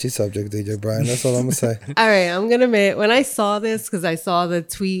is a touchy subject, DJ Brian. That's all I'm going to say. All right, I'm going to admit, when I saw this, because I saw the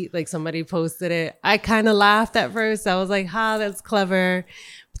tweet, like somebody posted it, I kind of laughed at first. I was like, that's clever.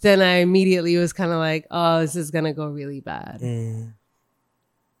 But then I immediately was kind of like, oh, this is going to go really bad.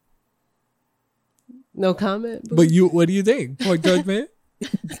 No comment? Boo? But what do you think? Poor judgment?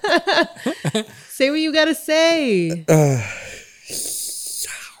 Say what you got to say.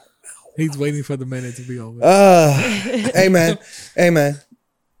 He's waiting for the minute to be over. Hey man.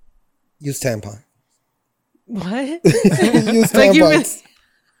 Use tampon. What? Use Like you tampons.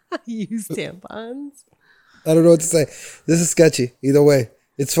 use tampons? I don't know what to say. This is sketchy either way.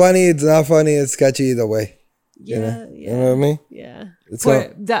 It's funny. It's not funny. It's sketchy either way. Yeah, You know what I mean? Yeah. It's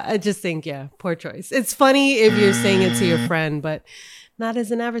I just think, poor choice. It's funny if you're saying it to your friend, but not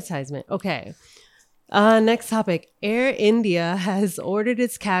as an advertisement. Okay. Next topic. Air India has ordered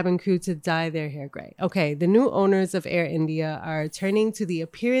its cabin crew to dye their hair gray. Okay, the new owners of Air India are turning to the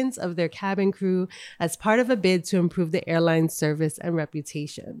appearance of their cabin crew as part of a bid to improve the airline's service and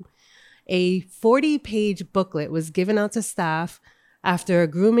reputation. A 40-page booklet was given out to staff after a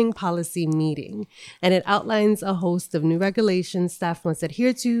grooming policy meeting, and it outlines a host of new regulations staff must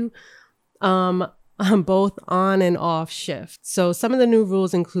adhere to both on and off shift. So some of the new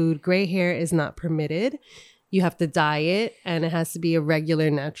rules include gray hair is not permitted. You have to dye it, and it has to be a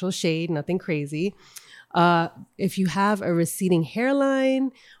regular natural shade, nothing crazy. If you have a receding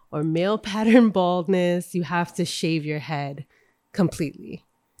hairline or male pattern baldness, you have to shave your head completely.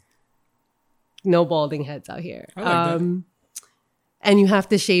 No balding heads out here. I like that. And you have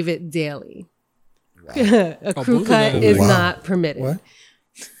to shave it daily. A crew cut is not permitted. What?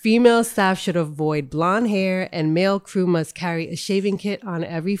 Female staff should avoid blonde hair, and male crew must carry a shaving kit on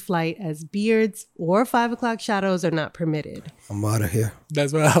every flight, as beards or 5 o'clock shadows are not permitted. I'm out of here.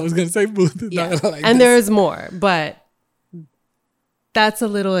 That's what I was gonna say. Booth. Yeah. And there's more, but that's a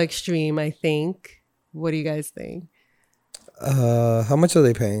little extreme, I think. What do you guys think? How much are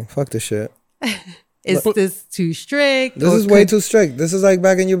they paying? Fuck this shit. Is this too strict? This is way too strict. This is like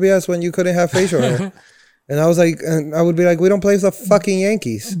back in UBS when you couldn't have facial hair. And I was like, and I would be like, we don't play for the fucking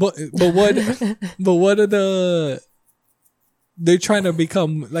Yankees. But what are they're trying to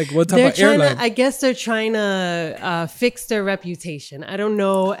become, like, what type of airline? I guess they're trying to fix their reputation. I don't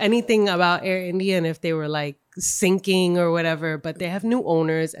know anything about Air India and if they were like sinking or whatever, but they have new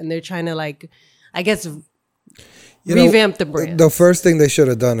owners and they're trying to, like, I guess, revamp the brand. The first thing they should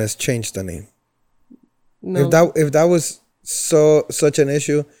have done is change the name. No. If that was such an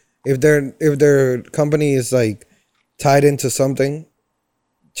issue, if their company is like tied into something,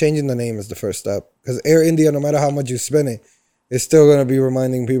 changing the name is the first step. Because Air India, no matter how much you spin it, is still going to be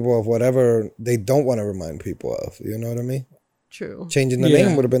reminding people of whatever they don't want to remind people of. You know what I mean? True. Changing the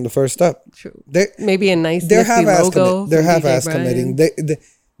name would have been the first step. True. They- Maybe a nice They're nifty logo. They're from half-ass DJ committing. Brian.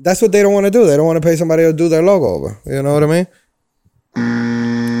 That's what they don't want to do. They don't want to pay somebody to do their logo over. You know what I mean?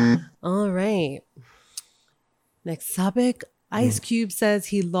 All right. Next topic. Ice Cube says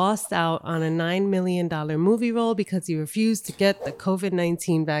he lost out on a $9 million movie role because he refused to get the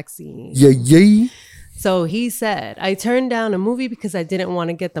COVID-19 vaccine. Yeah. So he said, I turned down a movie because I didn't want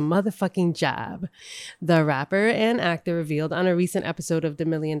to get the motherfucking jab. The rapper and actor revealed on a recent episode of the $1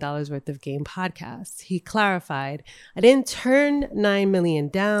 Million Worth of Game podcast. He clarified, I didn't turn $9 million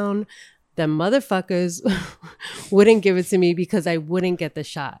down. The motherfuckers wouldn't give it to me because I wouldn't get the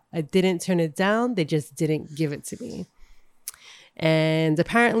shot. I didn't turn it down. They just didn't give it to me. And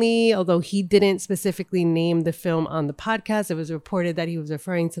apparently, although he didn't specifically name the film on the podcast, it was reported that he was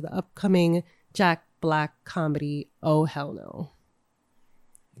referring to the upcoming Jack Black comedy, Oh Hell No.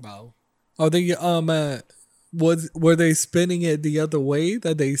 Wow. Are they were they spinning it the other way,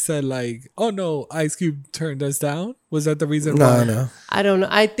 that they said like, oh no, Ice Cube turned us down? Was that the reason why? No. I don't know.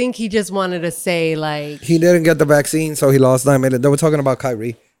 I think he just wanted to say like He didn't get the vaccine, so he lost $9 million. They were talking about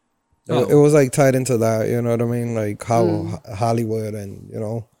Kyrie. It was like tied into that, you know what I mean? Like how Hollywood and,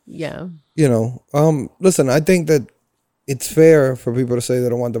 yeah. Listen, I think that it's fair for people to say they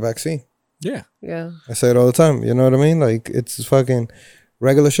don't want the vaccine. Yeah. Yeah. I say it all the time, you know what I mean? Like it's fucking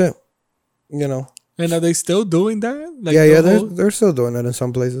regular shit, And are they still doing that? Like they're still doing that in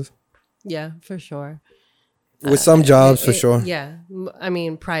some places. Yeah, for sure. With some jobs, for sure. Yeah. I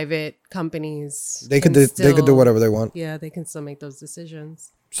mean, private companies. They could can do whatever they want. Yeah, they can still make those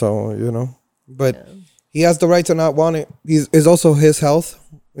decisions. So, but he has the right to not want it. It's also his health,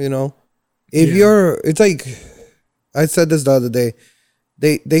 It's like, I said this the other day,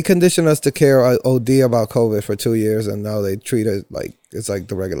 they conditioned us to care OD about COVID for 2 years, and now they treat it like it's like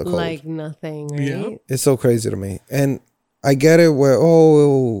the regular COVID. Like nothing, right? Yeah. It's so crazy to me. And I get it where,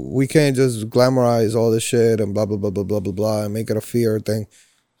 we can't just glamorize all this shit and blah, blah, blah, blah, blah, blah, blah, and make it a fear thing.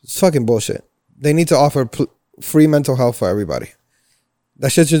 It's fucking bullshit. They need to offer free mental health for everybody. That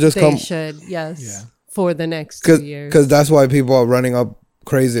shit should just come. They should, yes. Yeah. For the next 2 years. Because that's why people are running up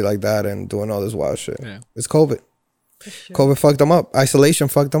crazy like that and doing all this wild shit. Yeah. It's COVID. Sure. COVID fucked them up. Isolation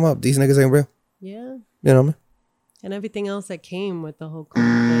fucked them up. These niggas ain't real. Yeah. You know what I mean? And everything else that came with the whole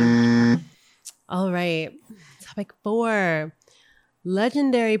COVID thing. All right. Topic 4.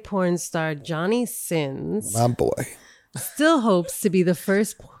 legendary porn star Johnny Sins My boy. still hopes to be the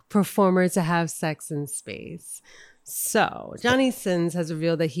first performer to have sex in space. So, Johnny Sins has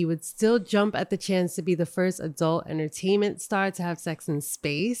revealed that he would still jump at the chance to be the first adult entertainment star to have sex in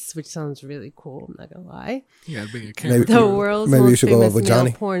space, which sounds really cool, I'm not gonna lie. You gotta bring a camera. Maybe- The world's Maybe you most should go famous up with male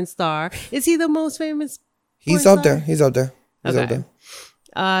Johnny. porn star. Is he the most famous He's porn up star? there. He's up there. He's up Okay.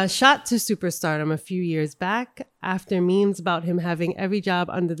 there. Shot to superstardom a few years back after memes about him having every job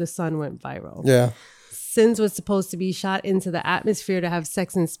under the sun went viral. Yeah. Sins was supposed to be shot into the atmosphere to have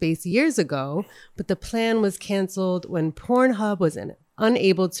sex in space years ago, but the plan was canceled when Pornhub was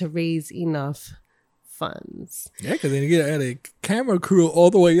unable to raise enough funds. Yeah, because then you get a camera crew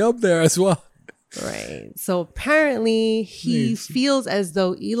all the way up there as well. Right. So apparently he feels as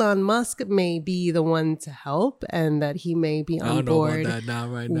though Elon Musk may be the one to help and that he may be I on don't know board about that now,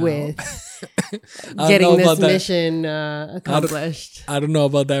 right now. with I don't getting know this about that. mission accomplished. I don't know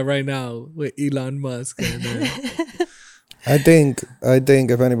about that right now with Elon Musk. And, I think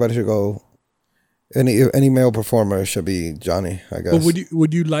if anybody should go, any male performer should be Johnny, I guess. but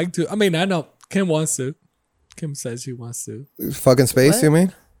would you like to? I mean, I know Kim wants to. Kim says she wants to Fucking space, What? you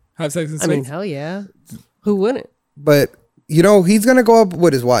mean? have sex in I space. mean, hell yeah. Who wouldn't? But you know, he's gonna go up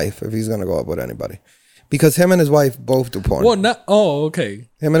with his wife if he's gonna go up with anybody, because him and his wife both do porn. well, not. Oh, okay.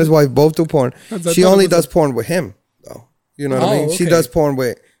 Him and his wife both do porn. I She thought it only was does porn with him, though. You know what I Oh, mean? She okay. does porn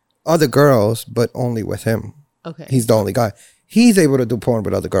with other girls, but only with him. Okay. He's the only guy. He's able to do porn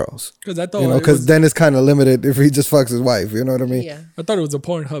with other girls. Because I thought You know, it because was, then it's kind of limited if he just fucks his wife. You know what I mean? Yeah. I thought it was a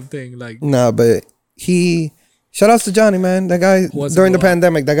Pornhub thing. Like, Nah, but he. Shout outs to Johnny, man. That guy What's during the going on?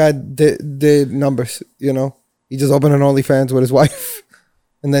 pandemic, that guy did numbers. You know, he just opened an OnlyFans with his wife,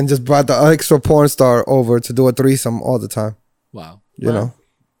 and then just brought the extra porn star over to do a threesome all the time. wow. You know,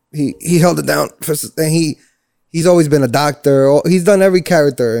 he held it down and he's always been a doctor. He's done every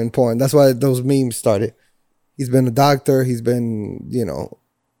character in porn. That's why those memes started. He's been a doctor. He's been, you know,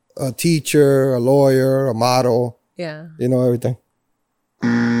 a teacher, a lawyer, a model. Yeah. You know, everything.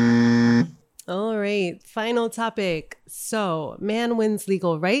 All right. Final topic. So, man wins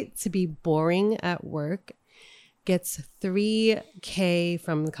legal right to be boring at work, gets $3,000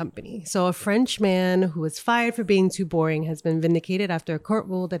 from the company. So, a French man who was fired for being too boring has been vindicated after a court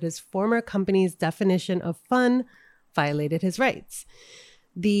ruled that his former company's definition of fun violated his rights.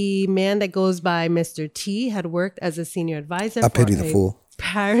 The man that goes by Mr. T had worked as a senior advisor I pity the fool.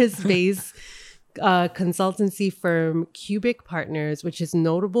 Paris-based consultancy firm Cubic Partners, which is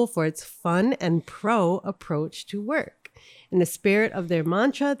notable for its fun and pro approach to work. In the spirit of their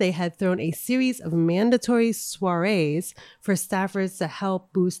mantra, they had thrown a series of mandatory soirees for staffers to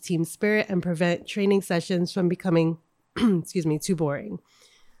help boost team spirit and prevent training sessions from becoming, too boring.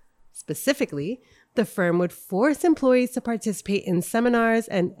 Specifically, the firm would force employees to participate in seminars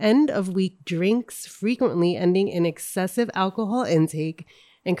and end-of-week drinks, frequently ending in excessive alcohol intake,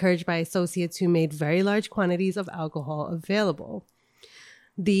 encouraged by associates who made very large quantities of alcohol available.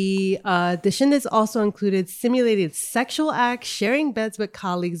 The shindigs also included simulated sexual acts, sharing beds with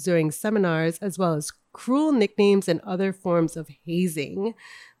colleagues during seminars, as well as cruel nicknames and other forms of hazing.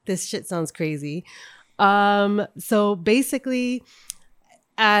 This shit sounds crazy. So basically,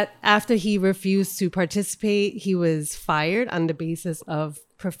 after he refused to participate, he was fired on the basis of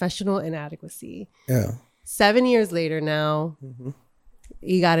professional inadequacy. Yeah. 7 years later now,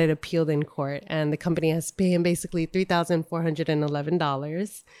 he got it appealed in court, and the company has to pay him basically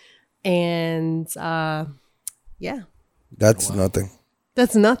 $3,411. And yeah, That's nothing.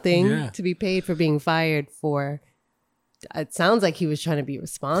 that's nothing Yeah. to be paid for being fired for. It sounds like he was trying to be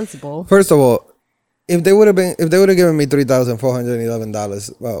responsible. First of all, if they would have given me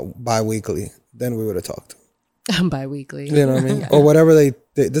 $3,411 bi-weekly, then we would have talked. Bi-weekly. You know what I mean? Or whatever they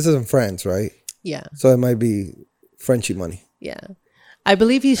this is in France, right? Yeah. So it might be Frenchy money. Yeah. I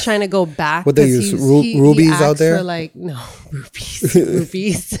believe he's trying to go back. What they 'cause use, he rubies out asked there? For like, no, rupees.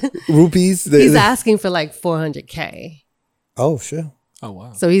 Rupees. Rupees? He's asking for like $400K. Oh, shit. Oh,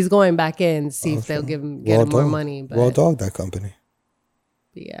 wow. So he's going back in to see if they'll get him more money. But Well dog, that company.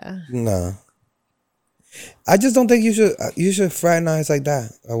 yeah. Nah. I just don't think you should fraternize like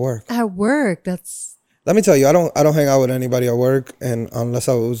that at work. At work, that's Let me tell you, I don't hang out with anybody at work, and unless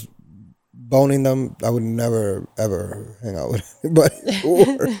I was boning them, I would never ever hang out with anybody at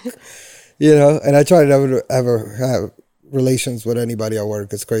work. You know, and I try to never ever have relations with anybody at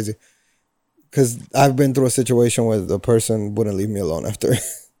work. It's crazy because I've been through a situation where the person wouldn't leave me alone after,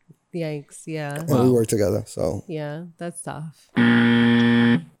 yikes. Yeah. and we work together. So Yeah, that's tough.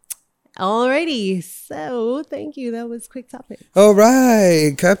 Alrighty. So thank you. That was quick topic. all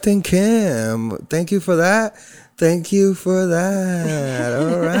right, Captain Kim, thank you for that. Thank you for that.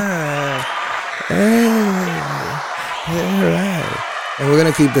 All right. Hey. All right. And we're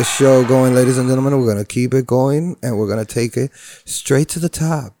going to keep the show going, ladies and gentlemen. We're going to keep it going, and we're going to take it straight to the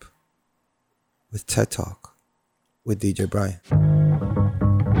top with TED Talk with DJ Brian.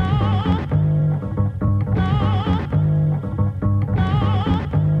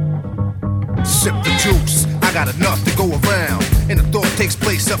 Sip the juice, I got enough to go around, and the thought takes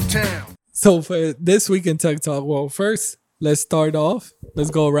place uptown. So for this week in Tech Talk, well, first, let's start off.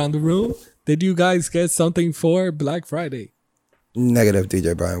 Let's go around the room. Did you guys get something for Black Friday? Negative,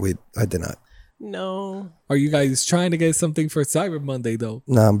 DJ Brian. I did not. No. Are you guys trying to get something for Cyber Monday, though?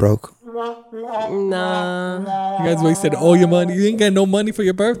 Nah, I'm broke. Nah. You guys wasted all your money. You didn't get no money for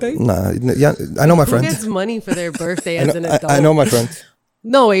your birthday? Nah, yeah, I know my Who friends. gets money for their birthday as an adult? I know my friends.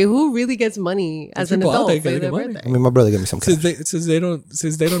 No, wait, who really gets money as an people out adult there for getting their money. birthday? I mean, my brother gave me some cash. Since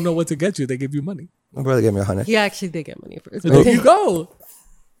they don't know what to get you, they give you money. My brother gave me 100. He actually did get money for his So there birthday. you go.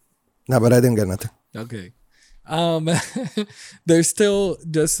 Nah, but I didn't get nothing. Okay. There's still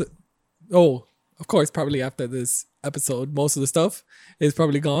just of course, probably after this episode, most of the stuff is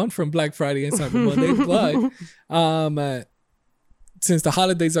probably gone from Black Friday and Cyber Monday. But since the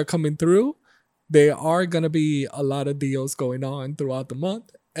holidays are coming through, there are gonna be a lot of deals going on throughout the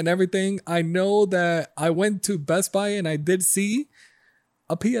month and everything. I know that I went to Best Buy and I did see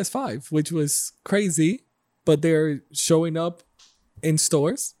a PS5, which was crazy, but they're showing up in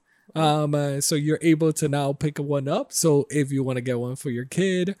stores. So you're able to now pick one up. So if you want to get one for your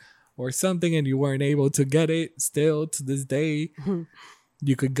kid or something and you weren't able to get it, still to this day,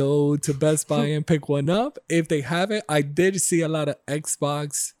 you could go to Best Buy and pick one up if they have it. I did see a lot of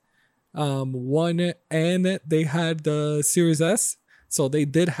Xbox One, and they had the Series S, so they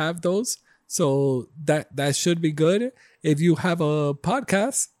did have those. So that should be good. If you have a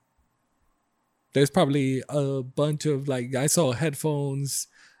podcast, there's probably a bunch of, like, I saw headphones,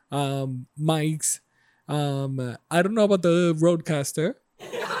 mics. I don't know about the Rodecaster.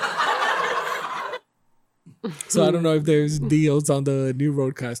 So I don't know if there's deals on the new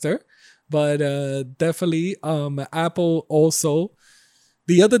Rodecaster, but definitely Apple also.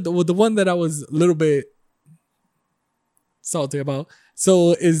 The one that I was a little bit salty about,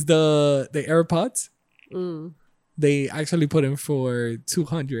 so is the AirPods. They actually put in for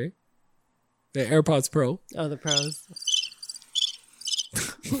 $200. The AirPods Pro. Oh, the pros.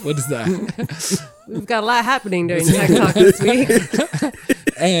 What is that? We've got a lot happening during Tech Talk this week.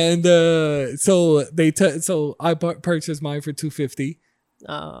 And so I purchased mine for $250.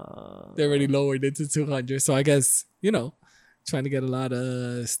 They already lowered it to $200. So I guess, trying to get a lot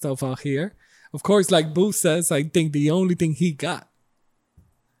of stuff out here. Of course, like Booth says, I think the only thing he got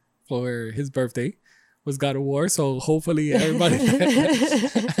for his birthday was God of War. So hopefully everybody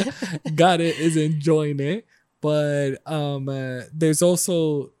that got it is enjoying it. But there's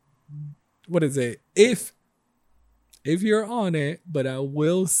also, what is it? If you're on it, but I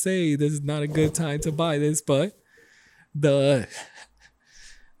will say this is not a good time to buy this, but the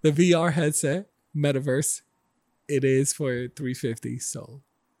VR headset, Metaverse, it is for $350. So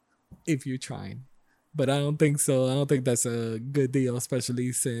if you're trying, but I don't think so. I don't think that's a good deal,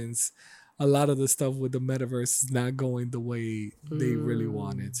 especially since a lot of the stuff with the Metaverse is not going the way they really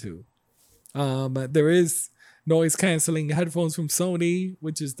want it to. There is noise canceling headphones from Sony,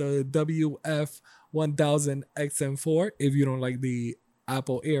 which is the WF-1000 XM4. If you don't like the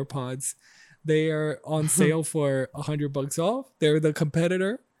Apple AirPods, they are on sale for $100 off. They're the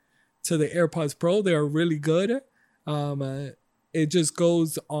competitor to the AirPods Pro. They are really good. It just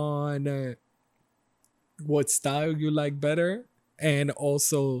goes on what style you like better, and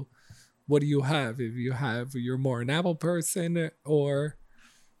also what do you have. If you're more an Apple person or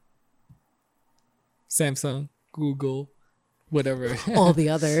Samsung, Google, whatever. All the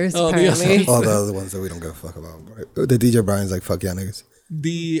others, All the apparently. others. All the other ones that we don't give a fuck about. Right? The DJ Brian's like, fuck y'all niggas.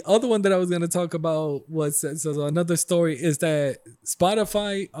 The other one that I was going to talk about was, so another story is that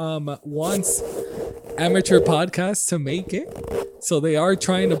Spotify wants amateur podcasts to make it. So they are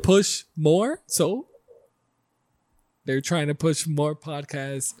trying to push more. So they're trying to push more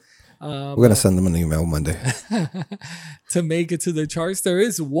podcasts. We're going to send them an email Monday. To make it to the charts. There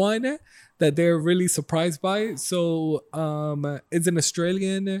is one that they're really surprised by. So it's an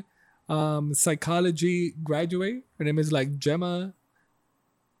Australian psychology graduate. Her name is like Gemma.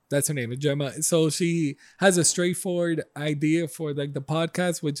 That's her name, Gemma. So she has a straightforward idea for like the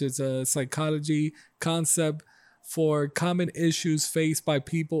podcast, which is a psychology concept for common issues faced by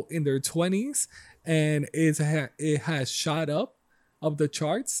people in their 20s. And it has shot up the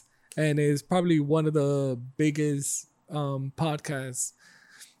charts and is probably one of the biggest podcasts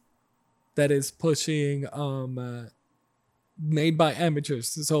that is pushing made by amateurs,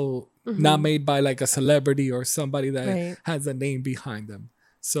 so not made by like a celebrity or somebody that has a name behind them.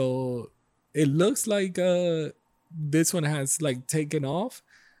 So it looks like this one has like taken off.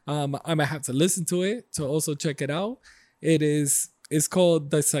 I might have to listen to it to also check it out. It's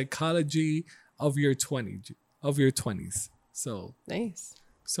called The Psychology of Your 20s. So Nice.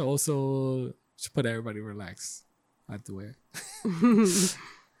 So also should put everybody relax out the way.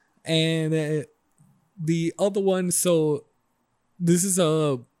 And the other one, so this is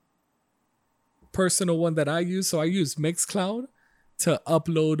a personal one that I use. So I use Mixcloud to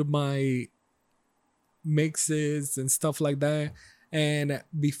upload my mixes and stuff like that. And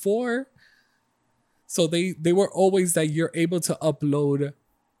before, so they were always that you're able to upload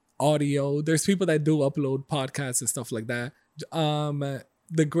audio. There's people that do upload podcasts and stuff like that.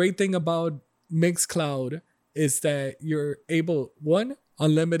 The great thing about Mixcloud is that you're able, one,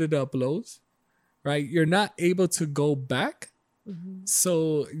 unlimited uploads, right? You're not able to go back.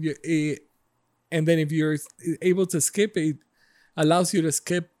 So and then if you're able to skip, it allows you to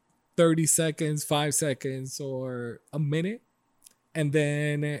skip 30 seconds, 5 seconds, or a minute. And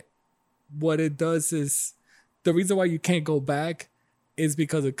then what it does is, the reason why you can't go back is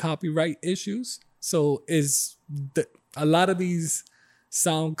because of copyright issues. So a lot of these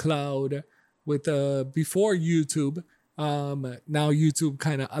SoundCloud with before YouTube, now YouTube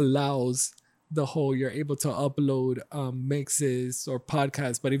kind of allows the whole, you're able to upload mixes or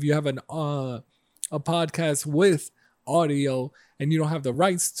podcasts. But if you have a podcast with audio and you don't have the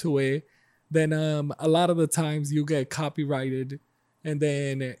rights to it, then a lot of the times you get copyrighted, and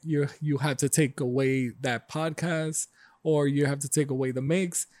then you have to take away that podcast, or you have to take away the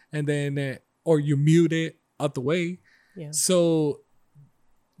mix, and then or you mute it out the way. Yeah. So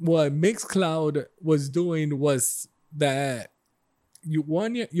what Mixcloud was doing was that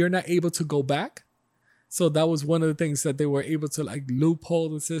you're not able to go back. So that was one of the things that they were able to like loophole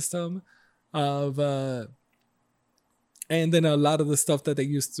the system of, and then a lot of the stuff that they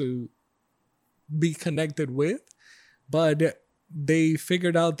used to be connected with, but they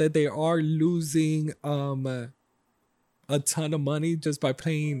figured out that they are losing a ton of money just by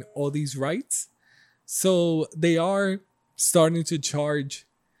paying all these rights. So they are starting to charge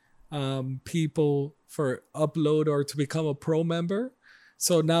people for upload or to become a pro member.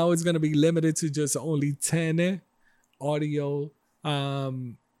 So now it's going to be limited to just only 10 audio.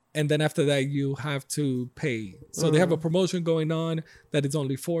 And then after that, you have to pay. So they have a promotion going on that is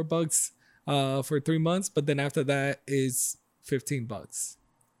only $4 for 3 months. But then after that is $15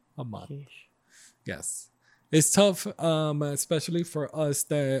 a month. Sheesh. Yes. It's tough, especially for us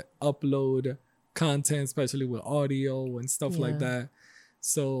that upload content, especially with audio and stuff like that.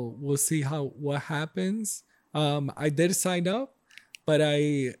 So we'll see what happens. I did sign up, but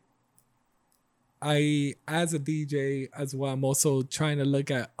I as a DJ as well, I'm also trying to look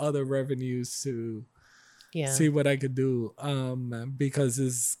at other revenues to see what I could do. Because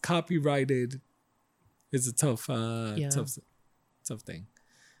it's copyrighted. It's a tough thing.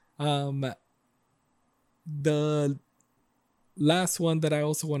 The last one that I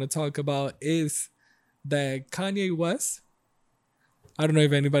also want to talk about is that Kanye West, I don't know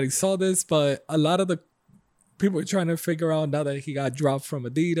if anybody saw this, but a lot of the people are trying to figure out, now that he got dropped from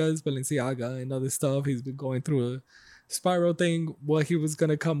Adidas, Balenciaga, and other stuff, he's been going through a spiral thing, what he was going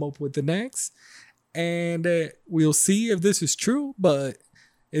to come up with the next. And we'll see if this is true, but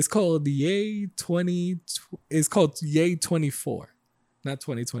it's called Ye 24, not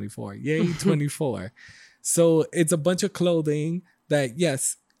 2024, Ye 24. So it's a bunch of clothing that,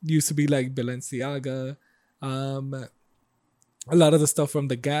 yes, used to be like Balenciaga, a lot of the stuff from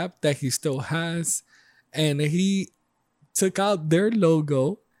the Gap that he still has, and he took out their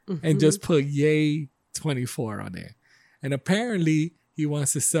logo and just put Ye 24 on there. And apparently he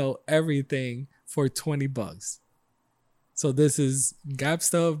wants to sell everything for $20. So this is Gap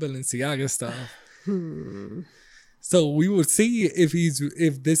stuff, Balenciaga stuff. So we will see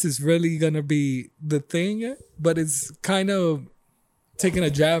if this is really gonna be the thing, but it's kind of taking a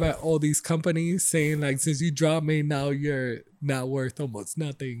jab at all these companies, saying like, since you dropped me, now you're not worth almost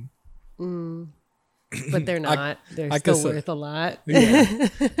nothing. But they're not. They're still worth a lot. Yeah.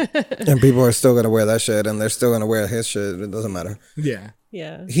 And people are still gonna wear that shit, and they're still gonna wear his shit. It doesn't matter. Yeah.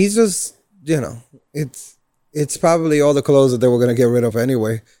 Yeah. He's just, it's probably all the clothes that they were gonna get rid of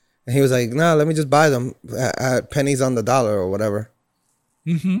anyway. And he was like, nah, let me just buy them at pennies on the dollar or whatever.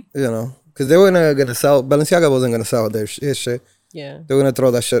 Because they were gonna sell. Balenciaga wasn't gonna sell his shit. Yeah. They were gonna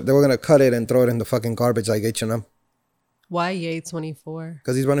throw that shit. They were gonna cut it and throw it in the fucking garbage like H&M. Why Ye 24?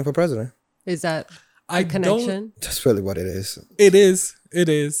 Because he's running for president. Is that I connection. don't. That's really what it is. It is. It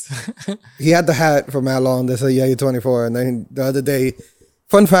is. He had the hat for Matt Long that said, yeah, you're 24. And then the other day,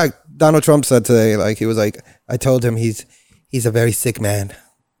 fun fact, Donald Trump said today, like, he was like, I told him he's a very sick man.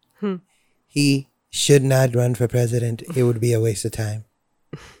 He should not run for president. It would be a waste of time.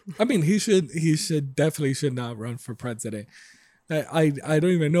 I mean, he definitely should not run for president. I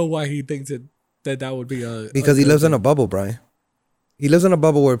don't even know why he thinks that would be a... Because he lives in a bubble, Brian. He lives in a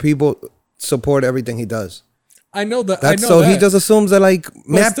bubble where people support everything he does. I know that. He just assumes that, like,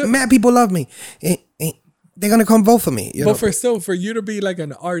 mad people love me. They're going to come vote for me. For you to be like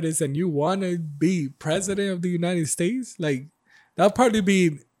an artist and you want to be president of the United States, like, that'll probably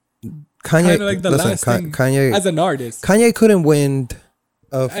be kind of like the last thing Kanye, as an artist. Kanye couldn't win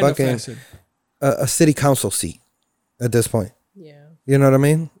a city council seat at this point. Yeah. You know what I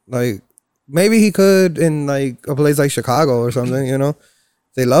mean? Like, maybe he could in, like, a place like Chicago or something, you know?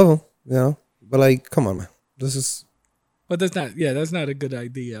 They love him, you know? But, like, come on, man. But that's not a good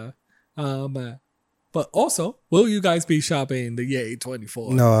idea. But also, will you guys be shopping the Yay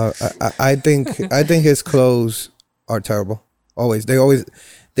 24? No, I think his clothes are terrible.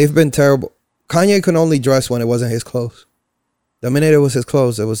 They've been terrible. Kanye could only dress when it wasn't his clothes. The minute it was his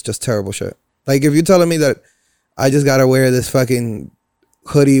clothes, it was just terrible shit. Like, if you're telling me that I just gotta wear this fucking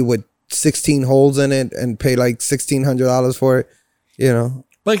hoodie with 16 holes in it and pay like $1,600 for it, you know.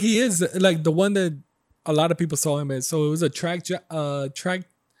 But he is like the one that a lot of people saw him as. So it was a track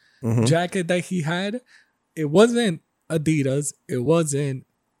jacket that he had. It wasn't Adidas. It wasn't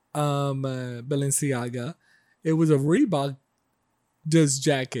Balenciaga. It was a Reebok just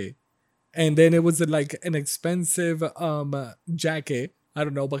jacket. And then it was like an expensive jacket. I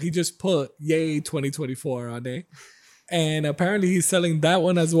don't know, but he just put Yay 2024 on it. And apparently he's selling that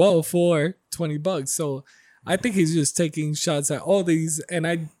one as well for $20. So I think he's just taking shots at all these,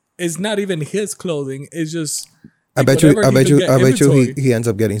 and it's not even his clothing. It's just like, I bet you he ends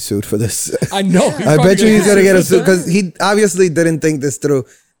up getting sued for this. I know. I bet you he's gonna get a suit because he obviously didn't think this through.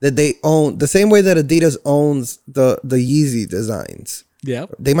 That they own the same way that Adidas owns the Yeezy designs. Yeah,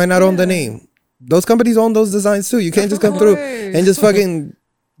 they might not own the name. Those companies own those designs too. You can't just come through and just fucking.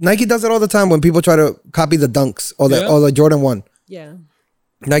 Nike does it all the time when people try to copy the Dunks or the Jordan 1. Yeah.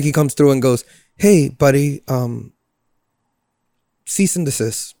 Nike comes through and goes, "Hey, buddy, cease and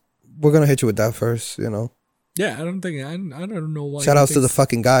desist. We're gonna hit you with that first, you know." Yeah, I don't know why. Shout outs to the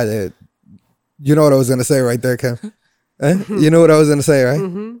fucking guy that. You know what I was gonna say right there, Kim. You know what I was gonna say, right?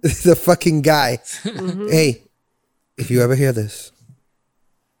 Mm-hmm. The fucking guy. Mm-hmm. Hey, if you ever hear this,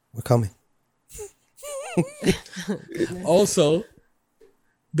 we're coming. Also,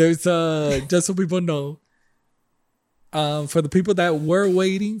 there's just so people know, for the people that were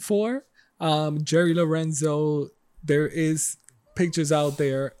waiting for Jerry Lorenzo, there is pictures out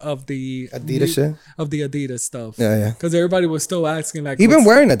there of the Adidas shit, of the Adidas stuff. Yeah. Because everybody was still asking, like, he's been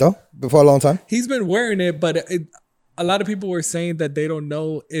wearing it though for a long time. He's been wearing it, but a lot of people were saying that they don't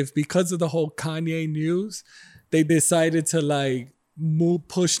know if because of the whole Kanye news, they decided to like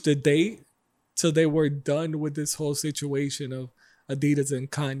push the date till they were done with this whole situation of Adidas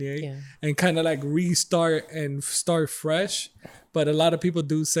and Kanye and kind of like restart and start fresh. But a lot of people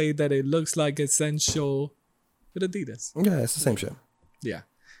do say that it looks like Essential with Adidas. Yeah, it's the same shit. Yeah.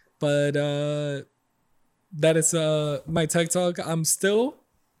 But that is my tech talk. I'm still,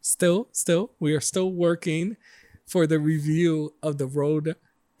 we are still working for the review of the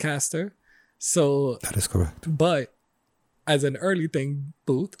Rodecaster. So that is correct. But as an early thing,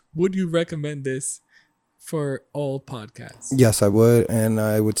 Booth, would you recommend this for all podcasts? Yes, I would. And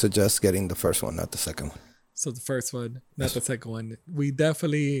I would suggest getting the first one, not the second one. So the first one, not the second one. We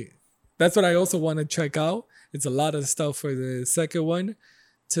definitely, that's what I also want to check out. It's a lot of stuff for the second one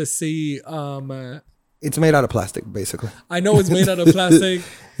to see. It's made out of plastic, basically. I know it's made out of plastic.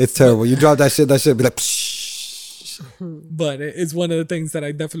 It's terrible. You drop that shit be like, psh. But it's one of the things that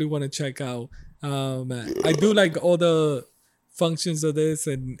I definitely want to check out. I do like all the functions of this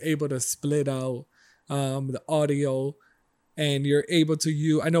and able to split out the audio, and you're able to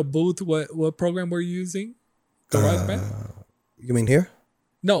use. I know Booth. What program we're using? GarageBand. You mean here?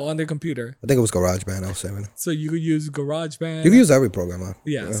 No, on the computer. I think it was GarageBand. I was saying. So you could use GarageBand. You can use every program. Huh?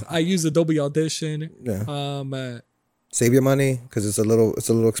 Yes, I use Adobe Audition. Yeah. Save your money because it's a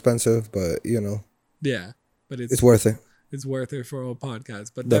little expensive, but you know. Yeah, but it's worth it. It's worth it for a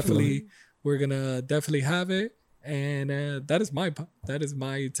podcast. But definitely we're gonna have it, and that is my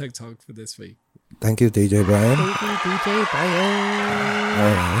tech talk for this week. Thank you, DJ Brian. Thank you, DJ Brian.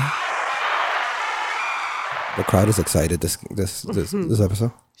 All right. The crowd is excited this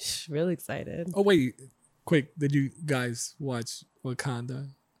episode. Really excited. Oh wait, quick! Did you guys watch Wakanda?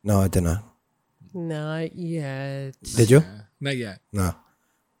 No, I did not. Not yet. Did you? Not yet. No.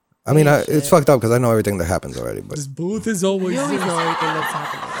 I mean, it's fucked up because I know everything that happens already. But This booth is always. You always know everything that's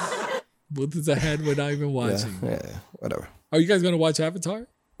happening. Booth is ahead. We're not even watching. yeah, whatever. Are you guys gonna watch Avatar?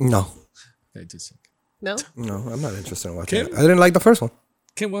 No, Okay, just check. No? I'm not interested in watching Kim? it. I didn't like the first one.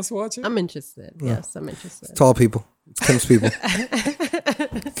 Kim wants to watch it. I'm interested. Yes, I'm interested. Tall people. It's Kim's people.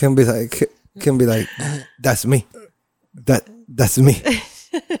 Kim be like, that's me. That's me.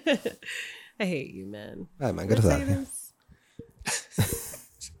 I hate you, man. All right, man, get us out of here.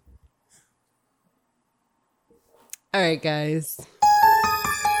 All right, guys.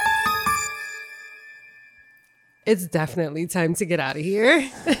 It's definitely time to get out of here.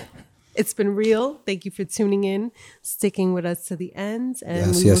 It's been real. Thank you for tuning in, sticking with us to the end,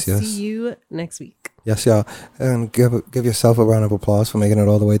 and we will see you next week. Yes, y'all. And give yourself a round of applause for making it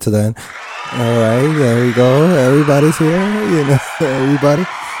all the way to the end. All right, there we go. Everybody's here. You know, everybody.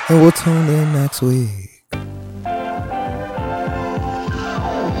 And we'll tune in next week.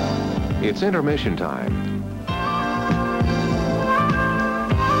 It's intermission time.